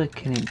another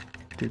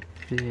connected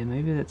there,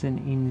 maybe that's an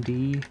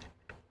ND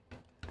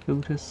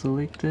filter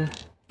selector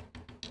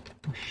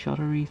or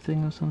shuttery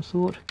thing of some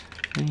sort.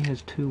 It only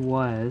has 2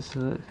 wires,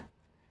 so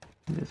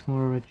it's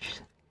more of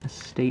a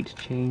state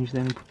change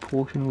than a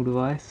proportional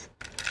device.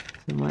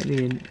 So it might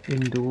be an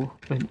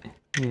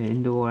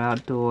indoor,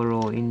 outdoor,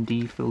 or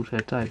ND filter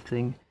type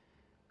thing.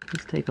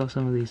 Let's take off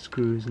some of these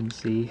screws and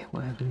see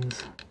what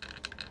happens.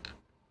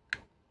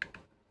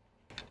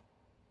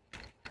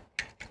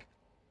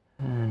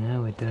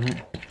 Now we've done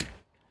it.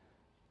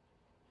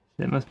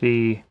 That must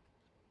be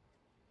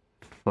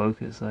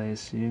focus, I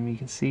assume. You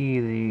can see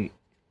the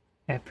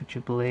aperture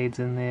blades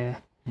in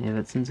there. Yeah,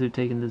 but since we've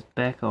taken this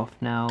back off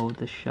now,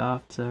 the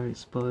shafts are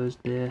exposed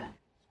there.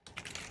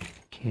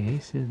 Okay,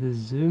 so the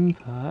zoom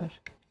part,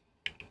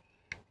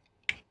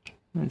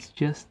 it's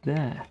just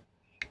that.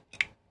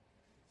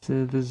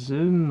 So the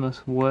zoom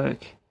must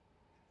work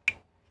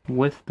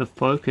with the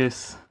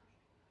focus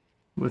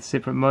with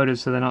separate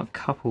motors, so they're not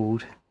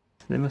coupled.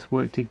 So they must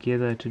work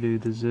together to do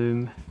the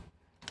zoom,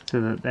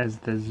 so that as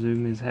the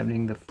zoom is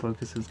happening, the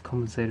focus is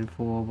compensated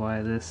for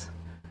by this.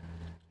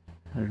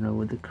 I don't know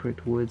what the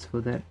correct words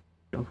for that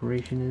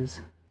operation is.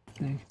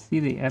 So you can see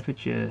the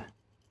aperture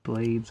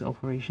blades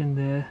operation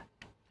there.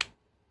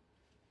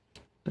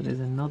 But there's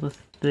another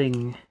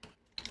thing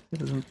that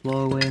doesn't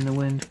blow away in the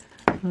wind.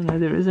 Oh no,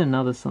 there is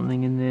another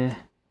something in there.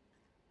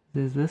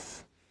 There's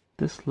this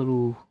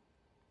little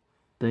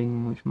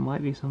thing which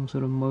might be some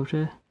sort of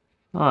motor.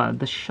 Ah,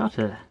 the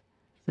shutter.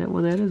 Is that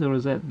what that is, or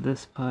is that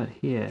this part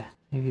here?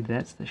 Maybe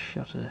that's the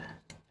shutter.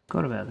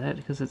 Forgot about that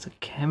because it's a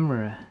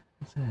camera.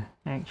 It's an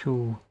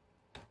actual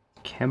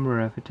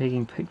camera for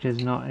taking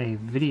pictures, not a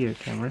video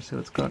camera, so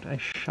it's got a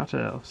shutter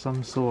of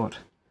some sort.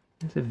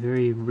 It's a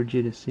very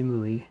rigid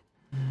assembly.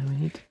 We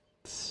need to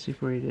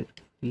separate it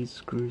with these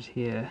screws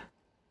here.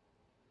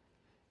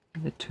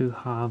 Get the 2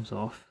 halves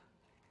off.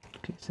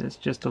 Okay, so it's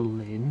just a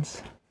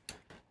lens.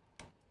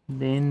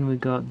 Then we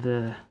got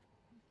the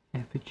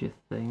aperture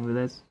thing, but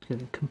that's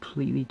going to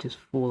completely just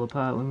fall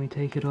apart when we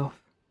take it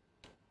off.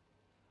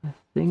 I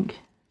think.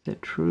 Is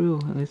that true?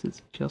 Unless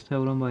it's just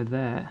held on by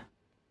that.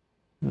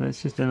 No,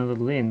 it's just another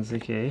lens,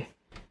 okay.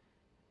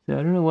 So I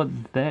don't know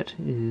what that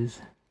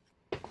is.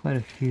 Quite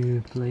a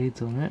few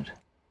blades on it.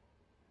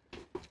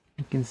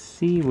 You can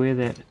see where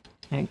that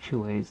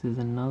actuates. There's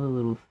another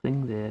little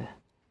thing there.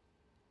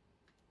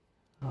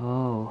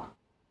 Oh,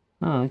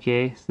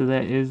 okay. So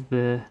that is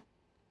the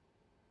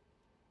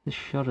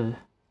shutter.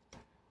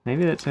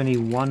 Maybe that's only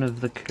one of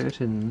the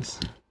curtains.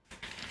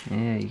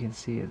 Yeah, you can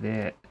see it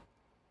there.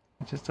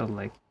 It's just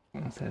a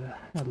is that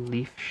a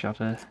leaf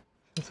shutter?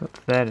 That's what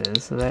that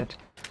is. So that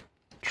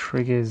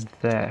triggers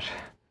that.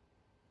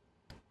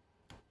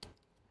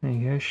 There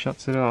you go.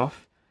 Shuts it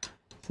off.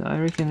 So I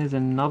reckon there's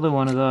another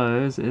one of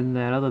those in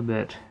that other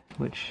bit,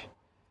 which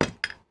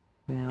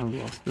we now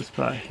lost this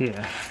part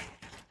here.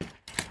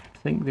 I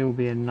think there will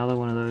be another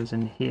one of those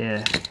in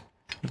here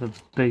with a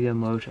bigger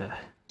motor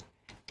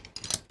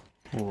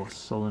or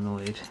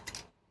solenoid.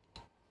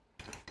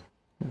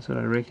 That's what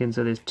I reckon.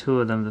 So there's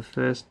 2 of them. The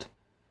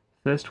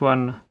first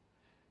one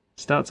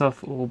starts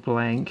off all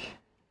blank,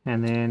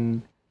 and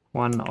then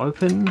one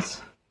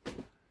opens,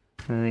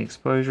 and then the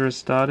exposure is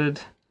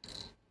started,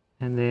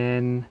 and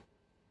then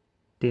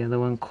the other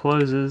one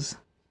closes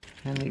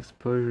and the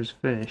exposure is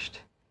finished.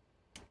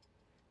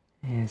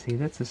 Yeah, see,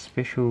 that's a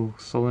special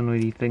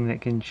solenoid thing that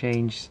can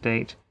change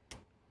state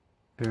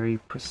very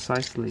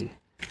precisely.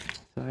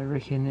 So I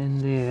reckon in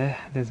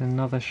there's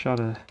another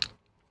shutter.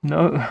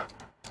 No!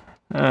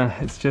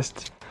 It's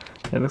just,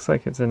 it looks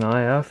like it's an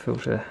IR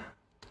filter.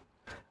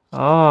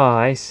 Ah,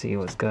 I see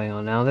what's going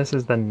on now. This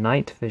is the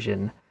night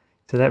vision.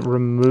 So that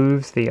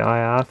removes the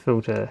IR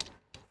filter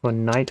for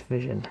night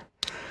vision.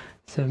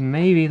 So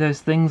maybe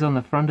those things on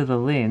the front of the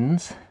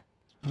lens,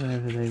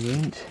 wherever they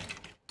went,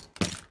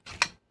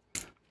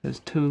 those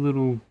 2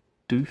 little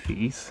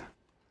doofies,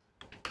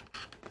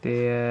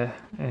 there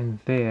and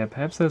there,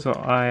 perhaps those are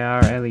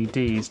IR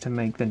LEDs to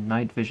make the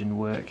night vision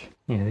work.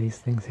 Yeah, these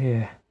things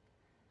here.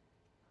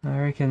 I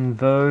reckon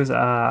those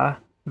are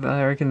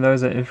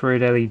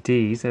infrared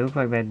LEDs. They look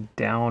like they're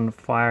down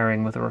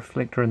firing with a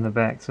reflector in the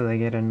back, so they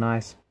get a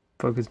nice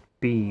focused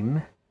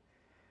beam.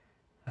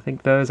 I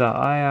think those are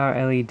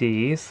IR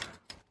LEDs.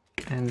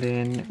 And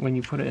then when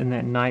you put it in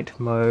that night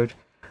mode,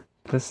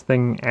 this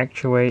thing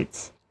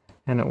actuates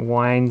and it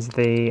winds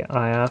the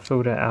IR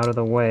filter out of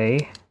the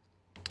way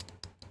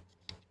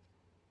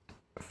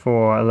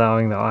for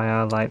allowing the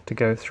IR light to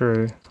go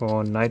through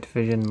for night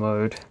vision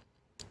mode.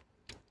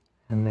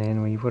 And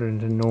then when you put it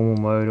into normal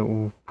mode, it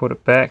will put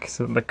it back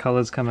so that the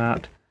colors come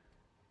out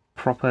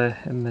proper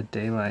in the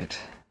daylight.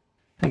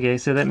 Okay,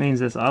 so that means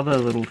this other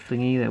little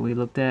thingy that we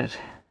looked at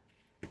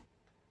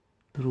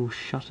little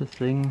shutter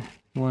thing.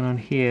 One on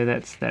here,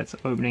 that's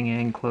opening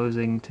and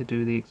closing to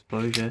do the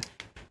exposure.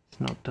 It's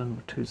not done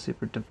with two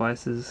separate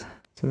devices.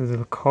 So there's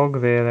a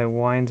cog there that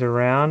winds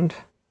around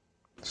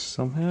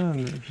somehow,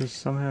 and it's just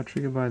somehow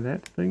triggered by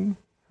that thing.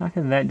 How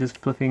can that just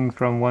flipping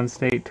from one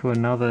state to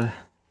another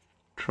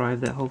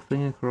drive that whole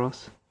thing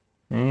across?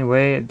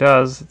 Anyway, it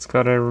does. It's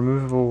got a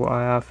removable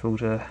IR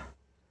filter.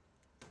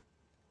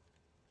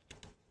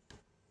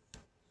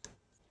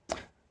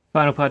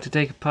 Final part to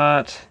take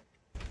apart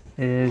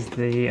is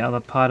the other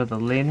part of the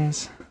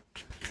lens.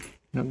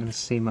 Not going to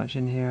see much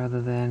in here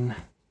other than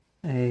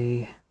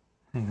a...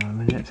 hang on a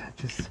minute, I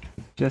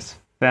just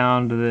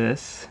found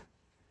this,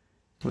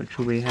 which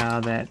will be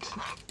how that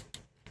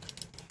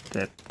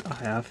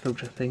IR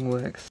filter thing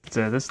works.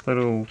 So this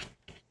little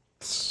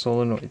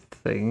solenoid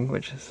thing,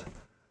 which is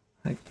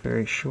like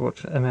very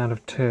short amount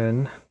of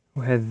turn,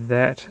 will have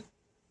that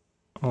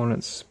on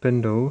its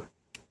spindle,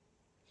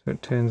 so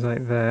it turns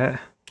like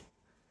that,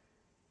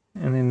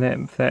 and then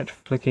that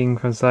flicking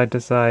from side to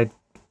side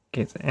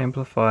gets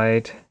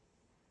amplified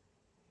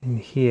in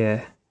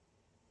here,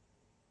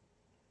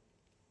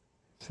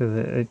 so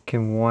that it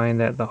can wind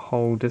that the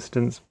whole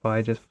distance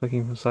by just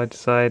flicking from side to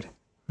side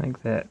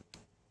like that.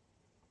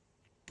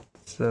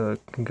 So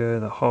it can go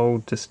the whole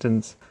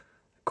distance,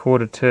 a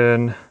quarter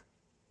turn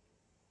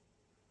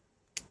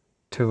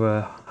to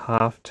a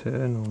half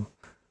turn or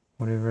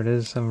whatever it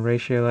is, some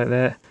ratio like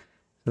that,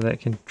 so that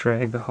can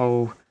drag the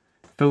whole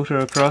filter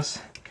across.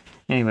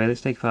 Anyway,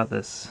 let's take apart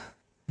this.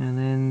 And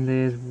then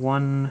there's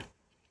one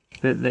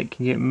bit that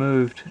can get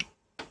moved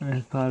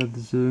as part of the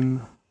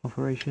zoom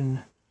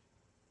operation.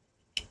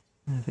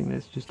 I think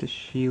that's just a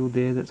shield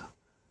there that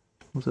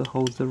also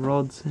holds the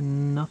rods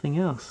and nothing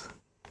else.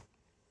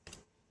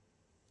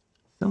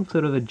 Some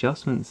sort of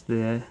adjustments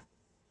there.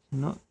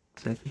 I'm not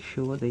exactly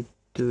sure what they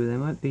do. They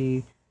might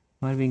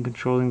have been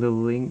controlling the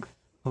length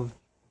of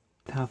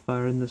how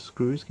far in the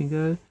screws can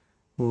go,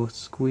 or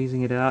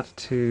squeezing it out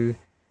to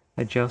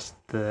adjust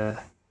the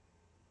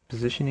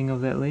positioning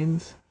of that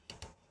lens.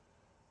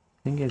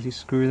 I think as you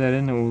screw that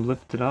in, it will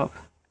lift it up.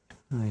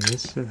 Oh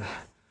yes, so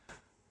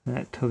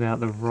that took out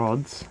the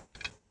rods.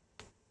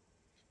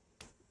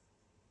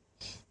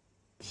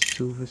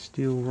 Silver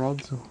steel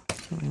rods or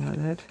something like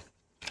that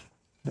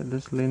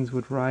this lens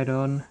would ride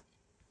on.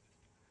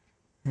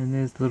 And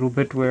there's the little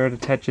bit where it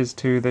attaches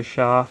to the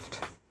shaft,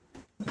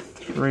 a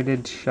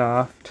threaded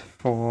shaft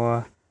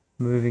for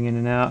moving in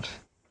and out.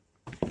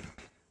 So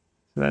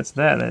that's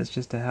that's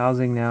just a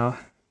housing now.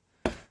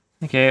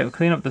 Okay, we'll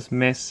clean up this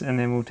mess and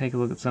then we'll take a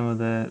look at some of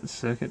the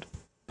circuit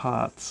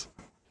parts.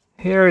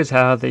 Here is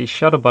how the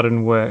shutter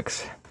button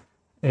works.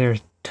 There are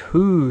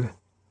two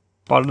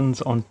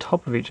buttons on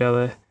top of each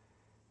other,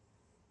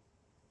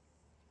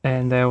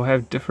 and they'll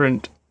have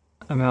different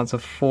amounts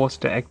of force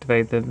to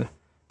activate them.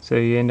 So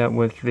you end up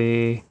with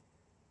the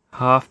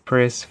half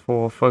press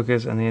for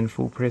focus and then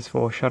full press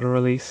for shutter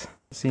release.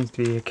 It seems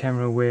to be a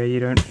camera where you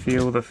don't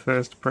feel the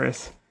first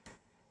press,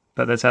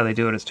 but that's how they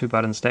do it. It's two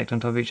buttons stacked on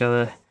top of each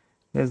other.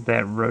 There's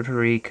that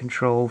rotary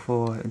control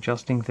for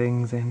adjusting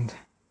things and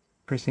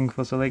pressing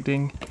for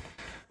selecting.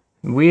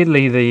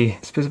 Weirdly, the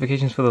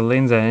specifications for the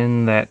lens are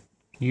in that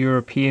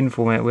European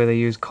format where they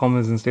use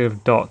commas instead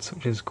of dots,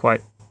 which is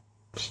quite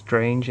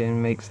strange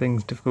and makes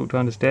things difficult to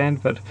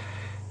understand. But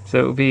so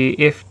it will be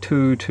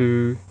f2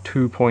 to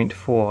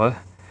 2.4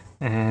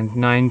 and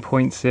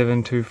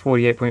 9.7 to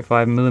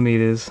 48.5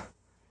 millimeters.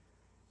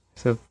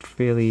 So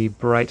fairly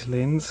bright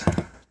lens,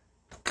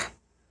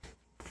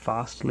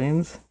 fast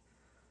lens.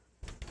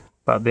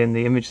 But then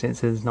the image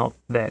sensor is not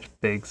that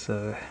big,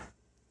 so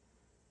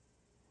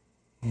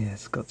yeah,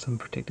 it's got some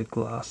protected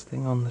glass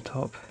thing on the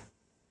top.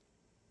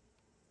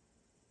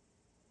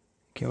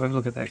 Okay, we'll have a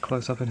look at that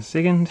close up in a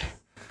second.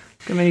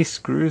 Look how many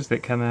screws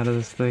that come out of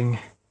this thing.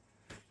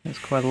 That's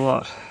quite a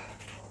lot.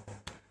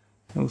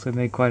 It also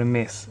made quite a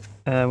mess.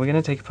 We're going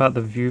to take apart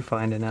the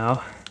viewfinder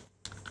now.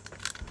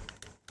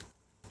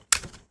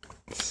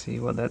 Let's see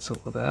what that's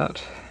all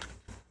about.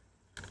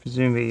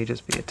 Presumably it'd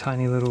just be a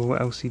tiny little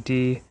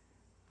LCD.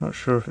 Not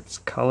sure if it's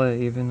color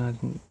even. I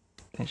didn't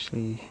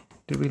actually...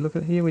 Did we look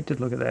at here? We did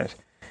look at that.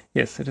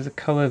 Yes, it is a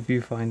color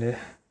viewfinder.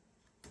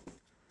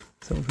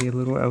 So it'll be a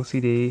little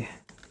LCD.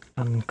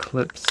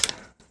 Unclips.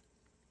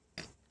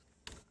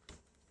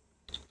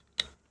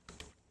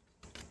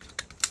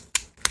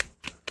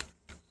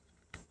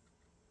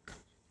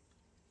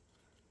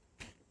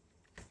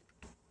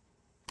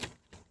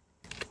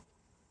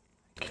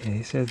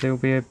 Okay, so there will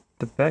be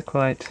the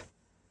backlight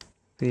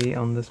be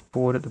on this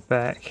board at the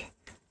back,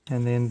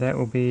 and then that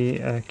will be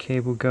a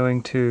cable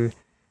going to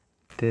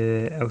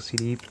the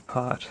LCD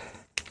part.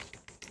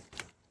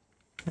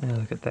 And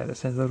look at that, it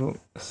says a little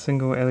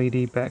single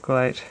LED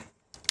backlight,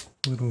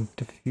 little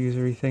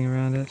diffusory thing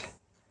around it,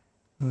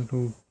 a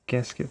little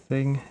gasket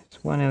thing.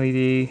 It's one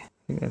LED, I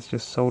think that's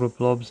just solder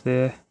blobs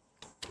there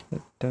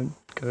that don't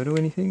go to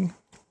anything.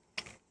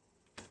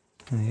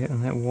 And yeah,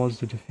 and that was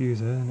the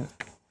diffuser, and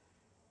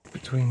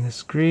between the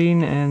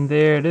screen and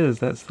there it is,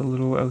 that's the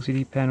little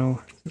LCD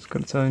panel. It's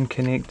got its own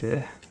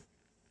connector.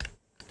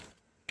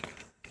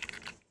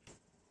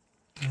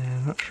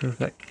 not sure if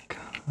that...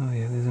 Oh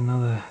yeah, there's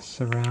another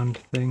surround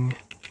thing.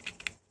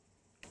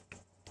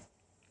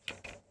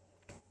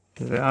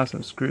 There are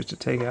some screws to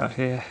take out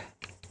here.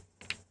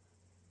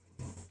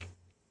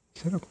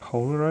 Is that a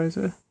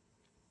polarizer?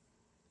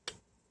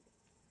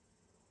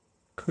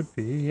 Could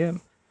be, yep.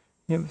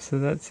 Yep, so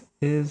that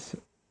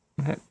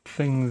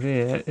thing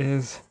there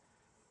is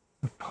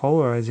a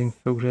polarizing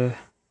filter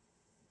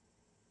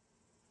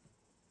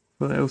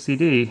for the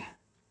LCD.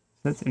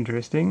 That's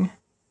interesting.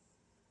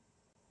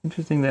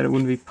 Interesting that it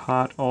wouldn't be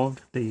part of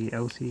the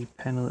LCD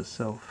panel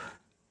itself.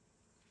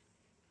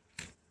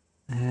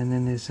 And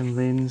then there's some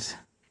lens,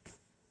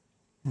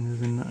 and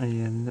there's another,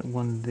 yeah, that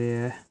one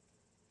there.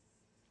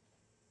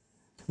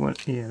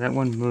 Yeah, that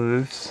one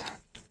moves.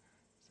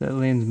 So that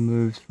lens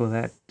moves for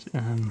that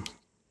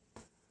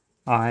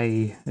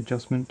eye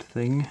adjustment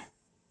thing.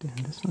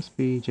 And this must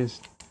be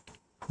just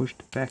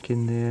pushed back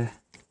in there.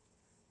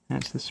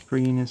 That's the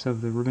springiness of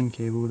the ribbon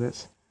cable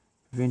that's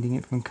preventing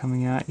it from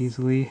coming out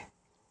easily.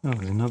 Oh,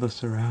 there's another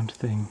surround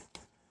thing.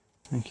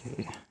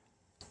 Okay.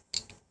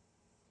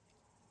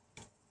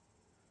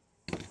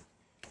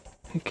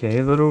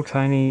 Okay, little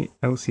tiny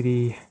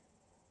LCD.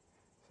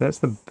 That's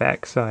the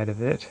back side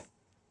of it,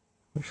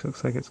 which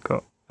looks like it's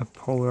got a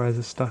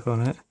polarizer stuck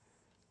on it.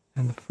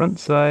 And the front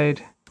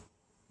side,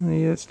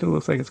 yeah, it still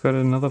looks like it's got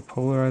another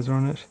polarizer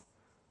on it.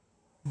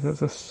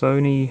 That's a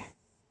Sony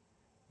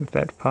with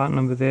that part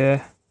number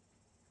there.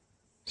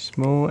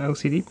 Small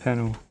LCD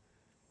panel.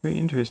 Very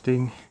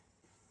interesting.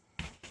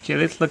 Okay,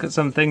 let's look at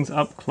some things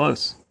up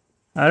close.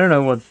 I don't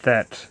know what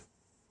that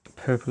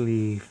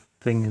purpley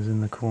thing is in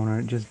the corner,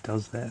 it just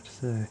does that,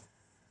 so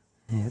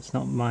yeah, it's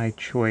not my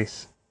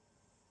choice.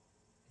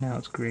 Now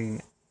it's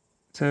green.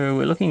 So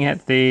we're looking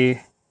at the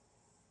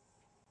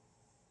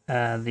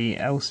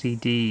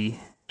LCD.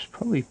 It's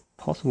probably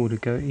possible to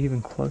go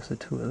even closer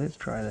to it. Let's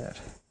try that.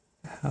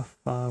 How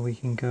far we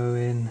can go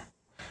in.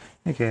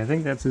 Okay, I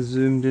think that's as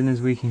zoomed in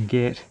as we can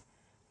get.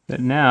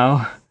 But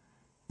now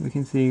we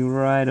can see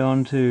right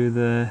onto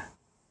the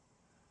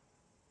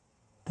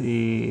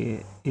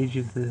edge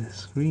of the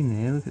screen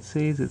there. Look, it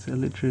says it's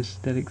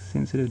electrostatic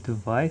sensitive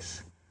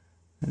device.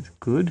 That's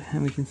good.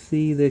 And we can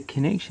see the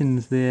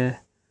connections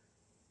there.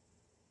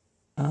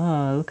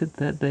 Ah, look at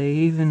that. They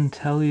even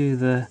tell you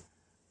the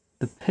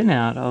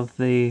pinout of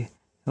the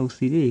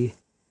LCD.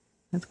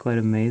 That's quite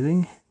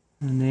amazing.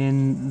 And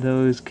then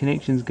those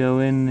connections go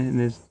in, and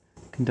there's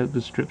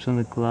conductive strips on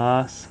the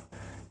glass.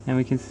 And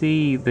we can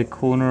see the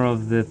corner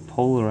of the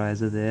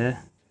polarizer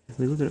there. If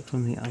we look at it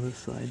from the other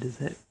side, does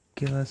that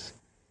give us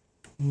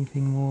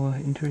anything more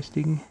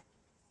interesting?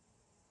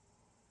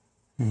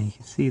 And you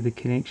can see the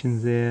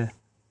connections there.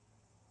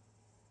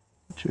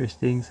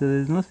 Interesting. So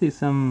there must be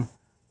some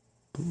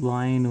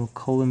line or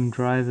column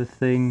driver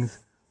things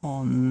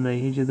on the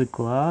edge of the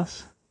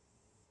glass.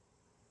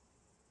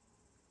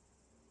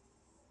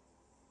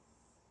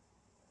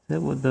 Is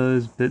that what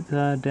those bits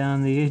are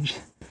down the edge?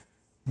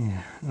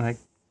 Yeah, like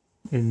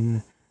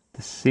in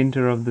the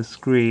center of the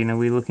screen. Are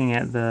we looking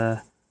at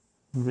the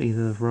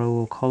either row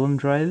or column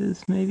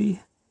drivers maybe?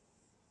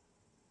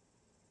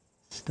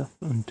 Stuff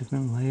on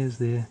different layers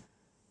there.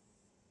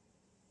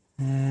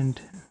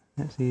 And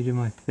that's the edge of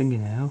my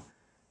fingernail.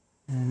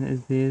 And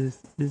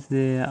is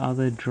there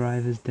other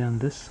drivers down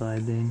this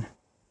side then?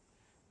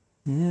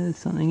 Yeah, there's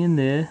something in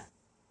there.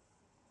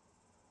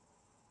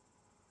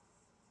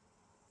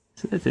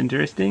 So that's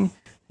interesting.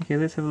 Okay,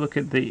 let's have a look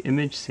at the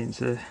image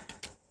sensor.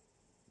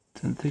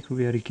 Don't think we'll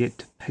be able to get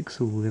to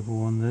pixel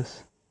level on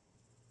this.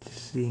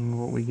 Just seeing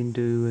what we can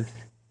do with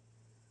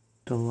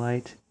the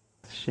light.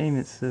 It's a shame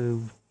it's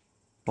so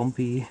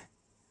bumpy.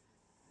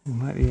 We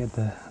might be at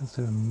the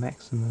sort of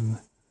maximum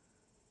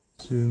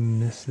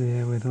zoomness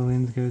there where the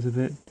lens goes a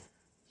bit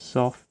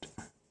soft.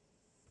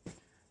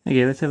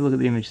 Okay, let's have a look at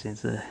the image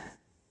sensor.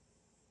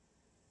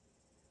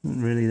 Not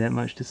really that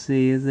much to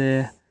see, is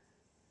there?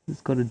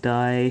 It's got a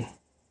die,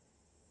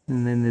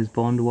 and then there's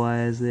bond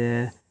wires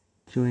there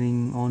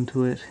joining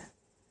onto it,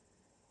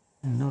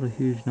 and not a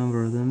huge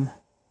number of them.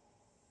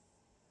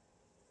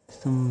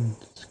 Some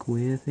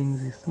square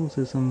things. There's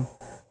also some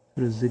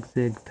sort of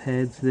zigzag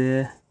pads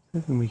there.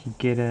 Hoping we could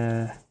get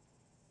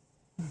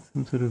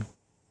some sort of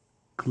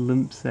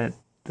glimpse at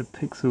the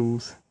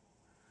pixels,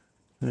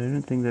 but I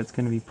don't think that's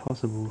going to be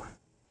possible.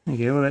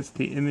 Okay, well that's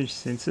the image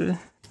sensor.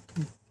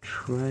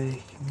 Can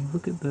we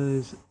look at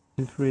those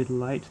infrared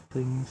light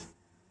things?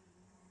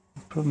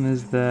 The problem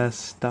is they're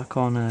stuck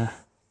on a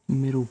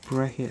metal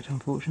bracket,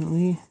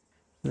 unfortunately.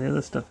 The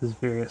other stuff is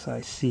various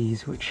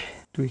ICs, which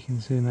we can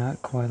zoom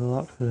out quite a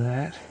lot for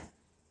that.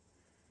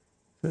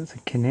 So that's a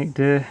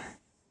connector.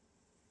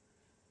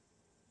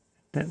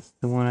 That's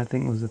the one I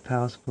think was the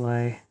power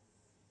supply.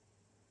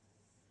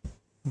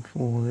 With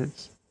all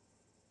its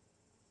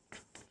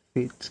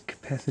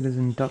capacitors,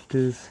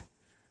 inductors,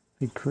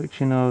 big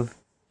collection of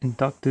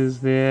inductors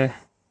there.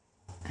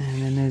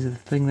 And then there's a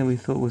thing that we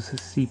thought was a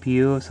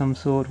CPU of some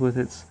sort with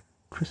its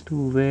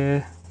crystal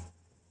there.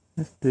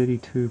 That's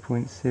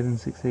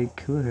 32.768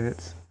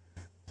 kilohertz.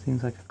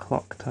 Seems like a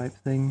clock type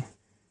thing.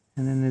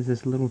 And then there's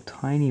this little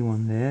tiny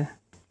one there.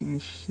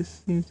 it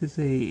just seems to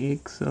say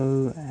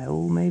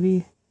XOL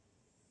maybe.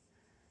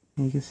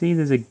 And you can see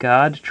there's a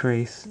guard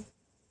trace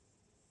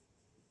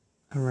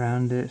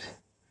around it.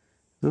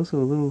 There's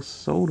also a little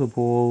solder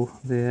ball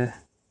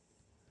there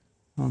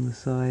on the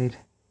side.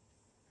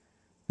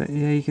 But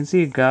yeah, you can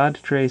see a guard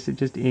trace. It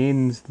just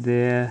ends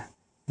there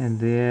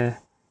and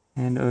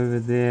over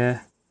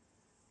there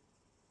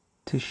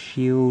to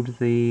shield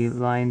the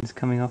lines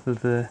coming off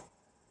of the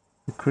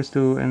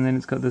crystal, and then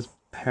it's got this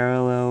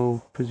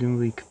parallel,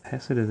 presumably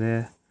capacitor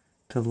there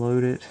to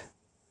load it,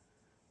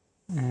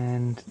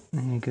 and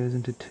then it goes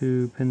into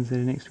two pins that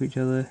are next to each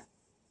other,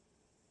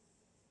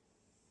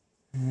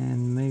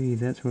 and maybe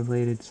that's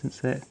related since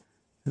that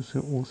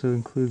also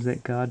includes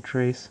that guard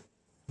trace.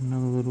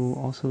 Another little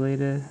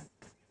oscillator,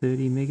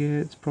 30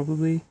 megahertz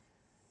probably. You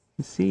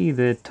can see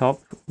the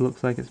top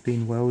looks like it's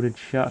been welded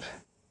shut.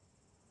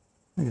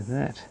 Look at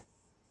that.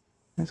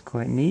 That's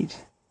quite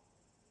neat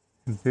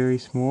and very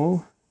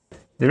small.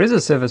 There is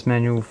a service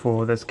manual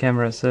for this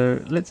camera,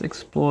 so let's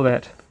explore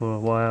that for a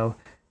while.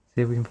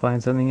 See if we can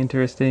find something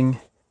interesting.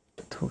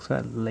 It talks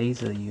about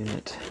laser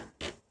unit.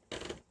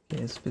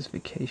 Okay,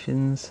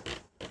 specifications.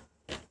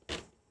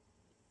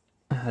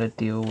 How to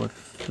deal with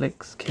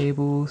flex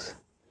cables.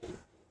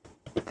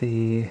 Look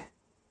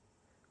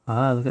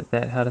at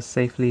that, how to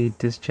safely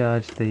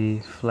discharge the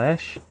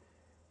flash.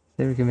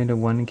 They recommend a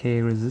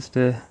 1K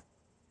resistor.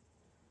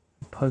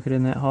 Poke it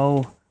in that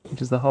hole,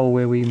 which is the hole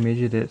where we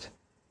measured it.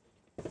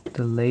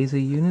 The laser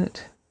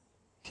unit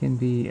can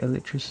be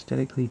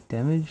electrostatically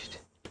damaged.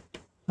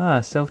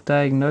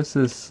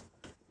 Self-diagnosis.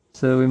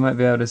 So we might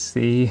be able to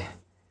see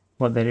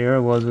what that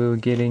error was we were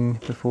getting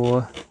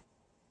before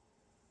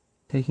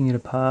taking it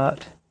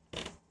apart.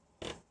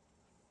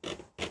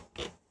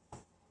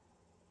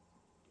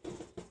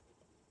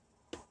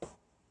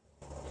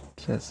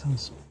 Is that some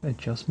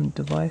adjustment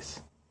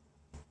device?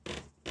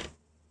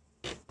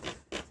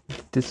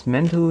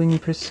 Dismantling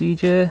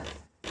procedure.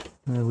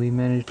 We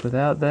managed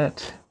without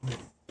that.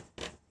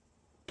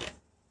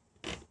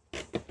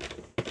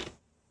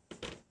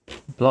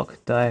 Block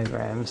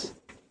diagrams.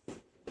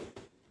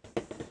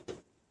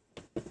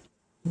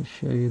 I'll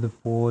show you the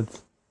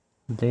boards.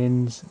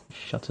 Lens,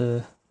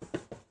 shutter.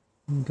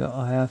 We've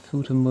got IR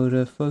filter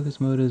motor,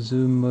 focus motor,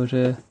 zoom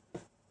motor,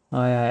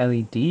 IR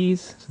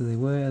LEDs. So there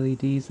were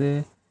LEDs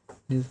there.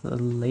 There's the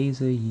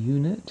laser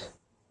unit.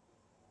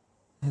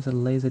 There's a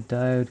laser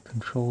diode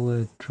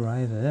controller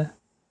driver.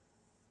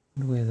 I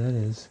wonder where that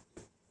is.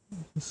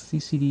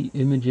 CCD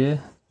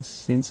imager,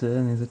 sensor,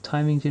 and there's a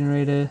timing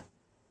generator,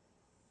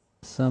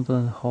 sample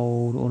and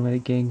hold,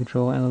 automatic gain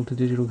control, analog to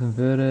digital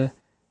converter,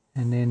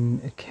 and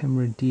then a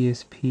camera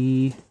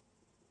DSP,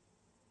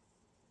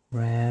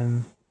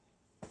 RAM,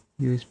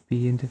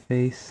 USB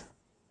interface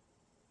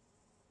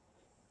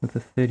with a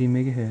 30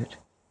 megahertz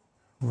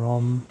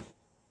ROM.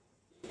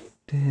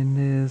 Then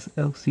there's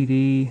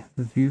LCD,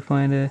 the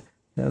viewfinder,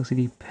 the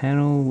LCD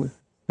panel with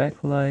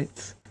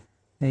backlights,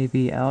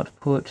 AV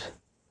output.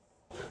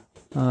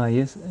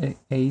 Yes,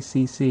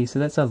 ACC. So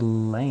that's a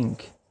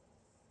LANC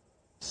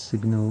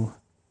signal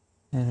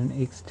and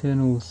an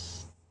external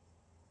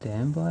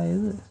standby.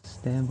 Is it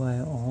standby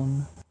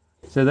on?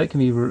 So that can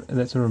be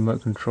that's a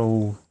remote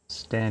control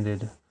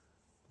standard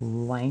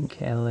LANC,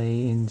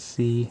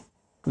 LANC,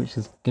 which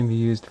can be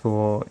used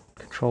for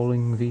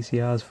controlling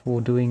VCRs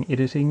for doing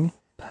editing.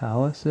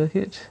 Power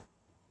circuit.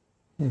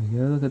 There we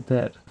go. Look at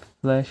that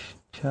flash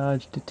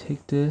charge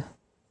detector.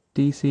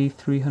 DC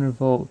 300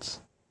 volts.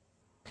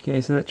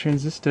 Okay, so that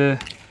transistor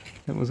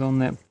that was on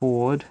that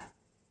board,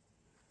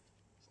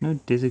 there's no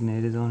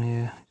designators on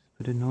here, it's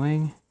a bit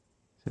annoying.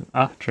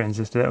 So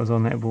transistor that was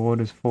on that board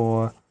is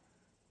for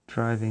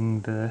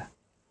driving the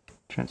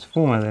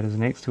transformer that is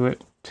next to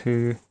it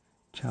to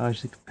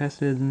charge the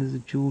capacitors, and there's a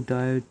dual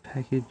diode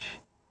package,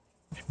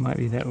 which might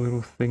be that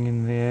little thing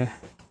in there.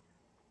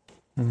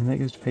 And then that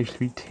goes to page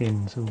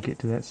 310, so we'll get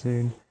to that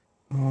soon.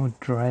 More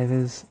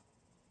drivers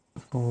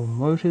for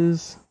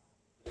motors.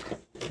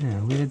 Now,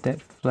 where did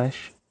that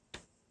flash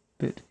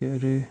bit go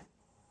to?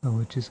 Oh,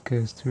 it just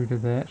goes through to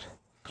that.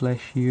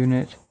 Flash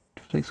unit.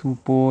 Flexible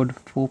board,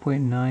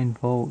 4.9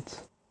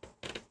 volts.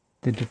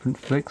 The different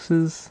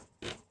flexes.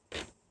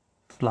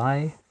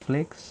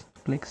 Flexes.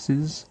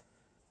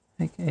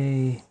 Like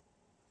a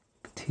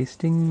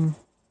testing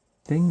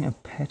thing, a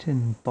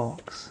pattern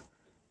box.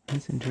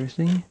 That's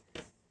interesting.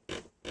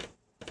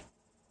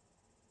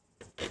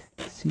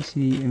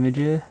 CCD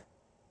imager,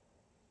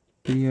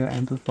 video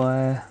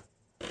amplifier,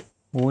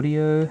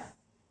 audio,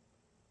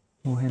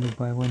 all handled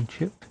by one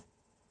chip,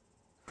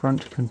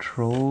 front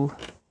control,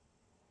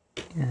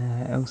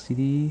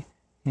 LCD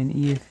and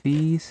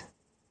EFVs,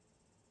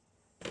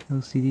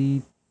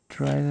 LCD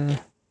driver,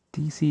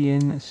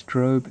 DCN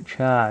strobe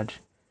charge.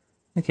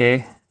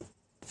 Okay,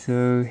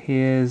 so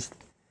here's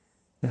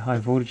the high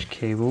voltage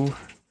cable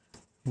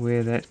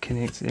where that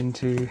connects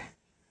into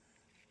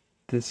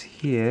this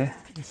here.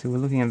 So we're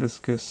looking at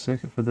this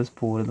circuit for this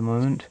board at the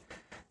moment.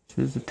 So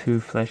there's the two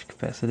flash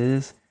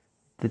capacitors,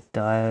 the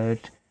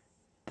diode,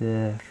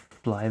 the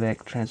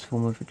flyback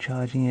transformer for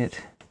charging it,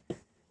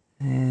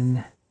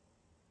 and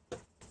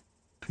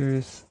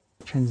various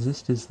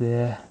transistors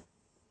there.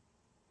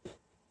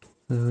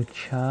 So a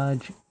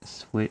charge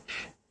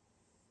switch,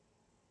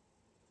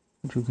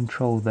 which will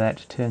control that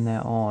to turn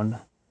that on,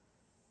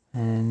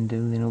 and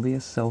then it'll be a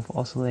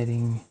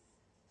self-oscillating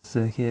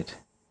circuit.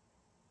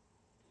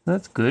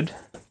 That's good.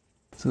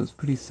 So it's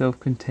pretty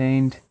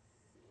self-contained,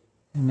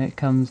 and that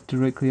comes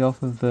directly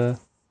off of the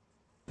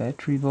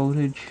battery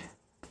voltage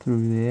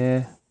through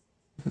there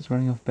if it's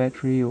running off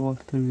battery, or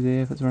through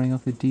there if it's running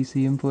off the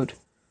DC input.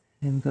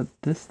 And we've got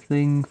this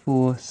thing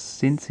for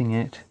sensing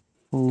it,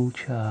 full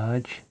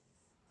charge.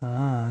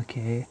 Ah,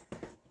 okay.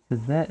 So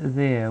that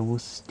there will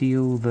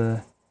steal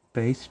the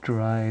base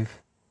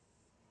drive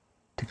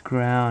to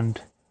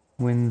ground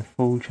when the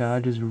full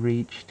charge is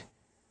reached,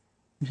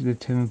 which is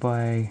determined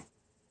by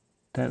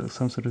that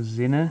some sort of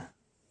Zener.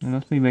 It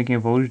must be making a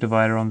voltage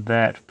divider on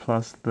that,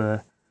 plus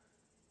the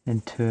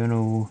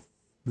internal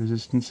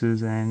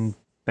resistances and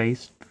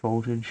base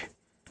voltage.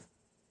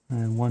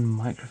 1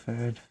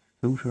 microfarad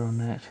filter on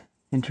that.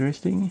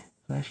 Interesting.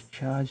 Flash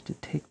charge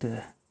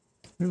detector.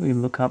 Where do we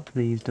look up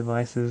these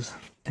devices?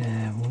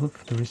 We'll look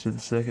for the rest of the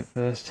circuit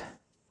first.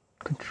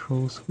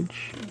 Control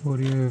switch,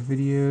 audio,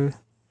 video,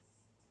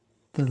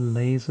 the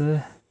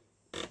laser,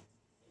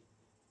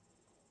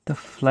 the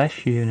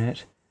flash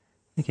unit.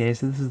 Okay,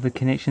 so this is the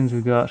connections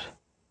we've got.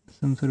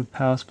 Some sort of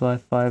power supply,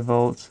 5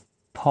 volts,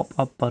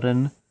 pop-up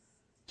button,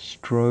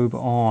 strobe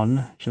on,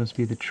 which must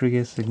be the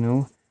trigger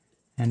signal,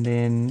 and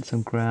then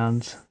some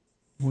grounds.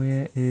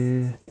 Where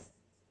is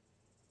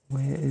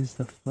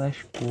the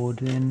flash board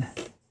then?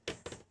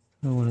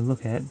 I want to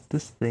look at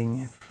this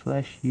thing,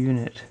 flash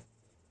unit.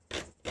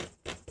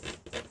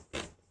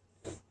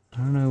 I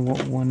don't know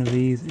what one of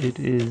these it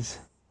is.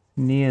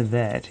 Near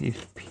that,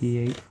 if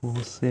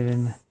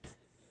P847,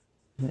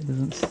 that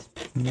doesn't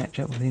match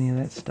up with any of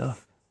that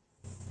stuff.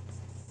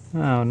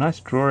 Oh, nice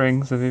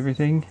drawings of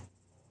everything.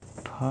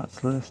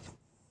 Parts list.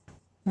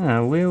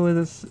 Ah, where are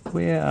the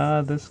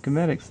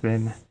schematics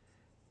then?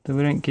 So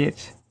we don't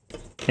get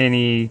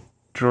any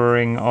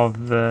drawing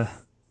of the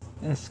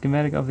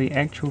schematic of the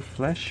actual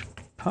flash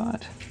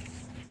part?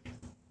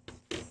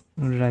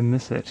 Or did I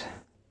miss it?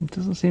 It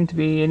doesn't seem to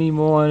be any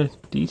more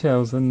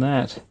details than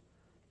that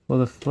for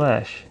the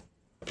flash.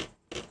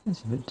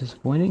 That's a bit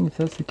disappointing if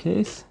that's the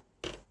case.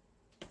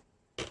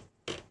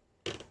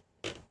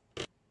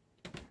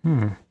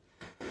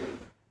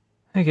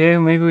 Okay,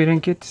 well maybe we don't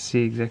get to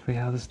see exactly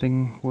how this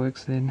thing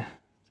works then.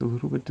 It's a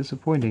little bit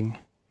disappointing.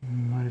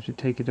 Might have to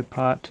take it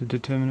apart to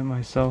determine it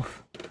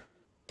myself.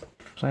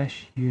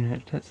 Flash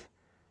unit, that's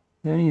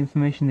the only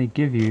information they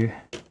give you.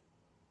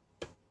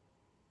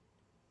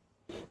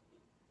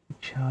 The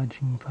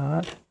charging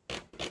part.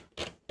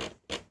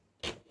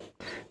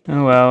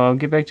 Oh well, I'll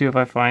get back to you if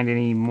I find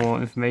any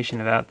more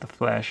information about the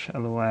flash,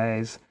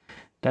 otherwise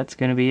that's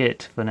going to be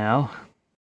it for now.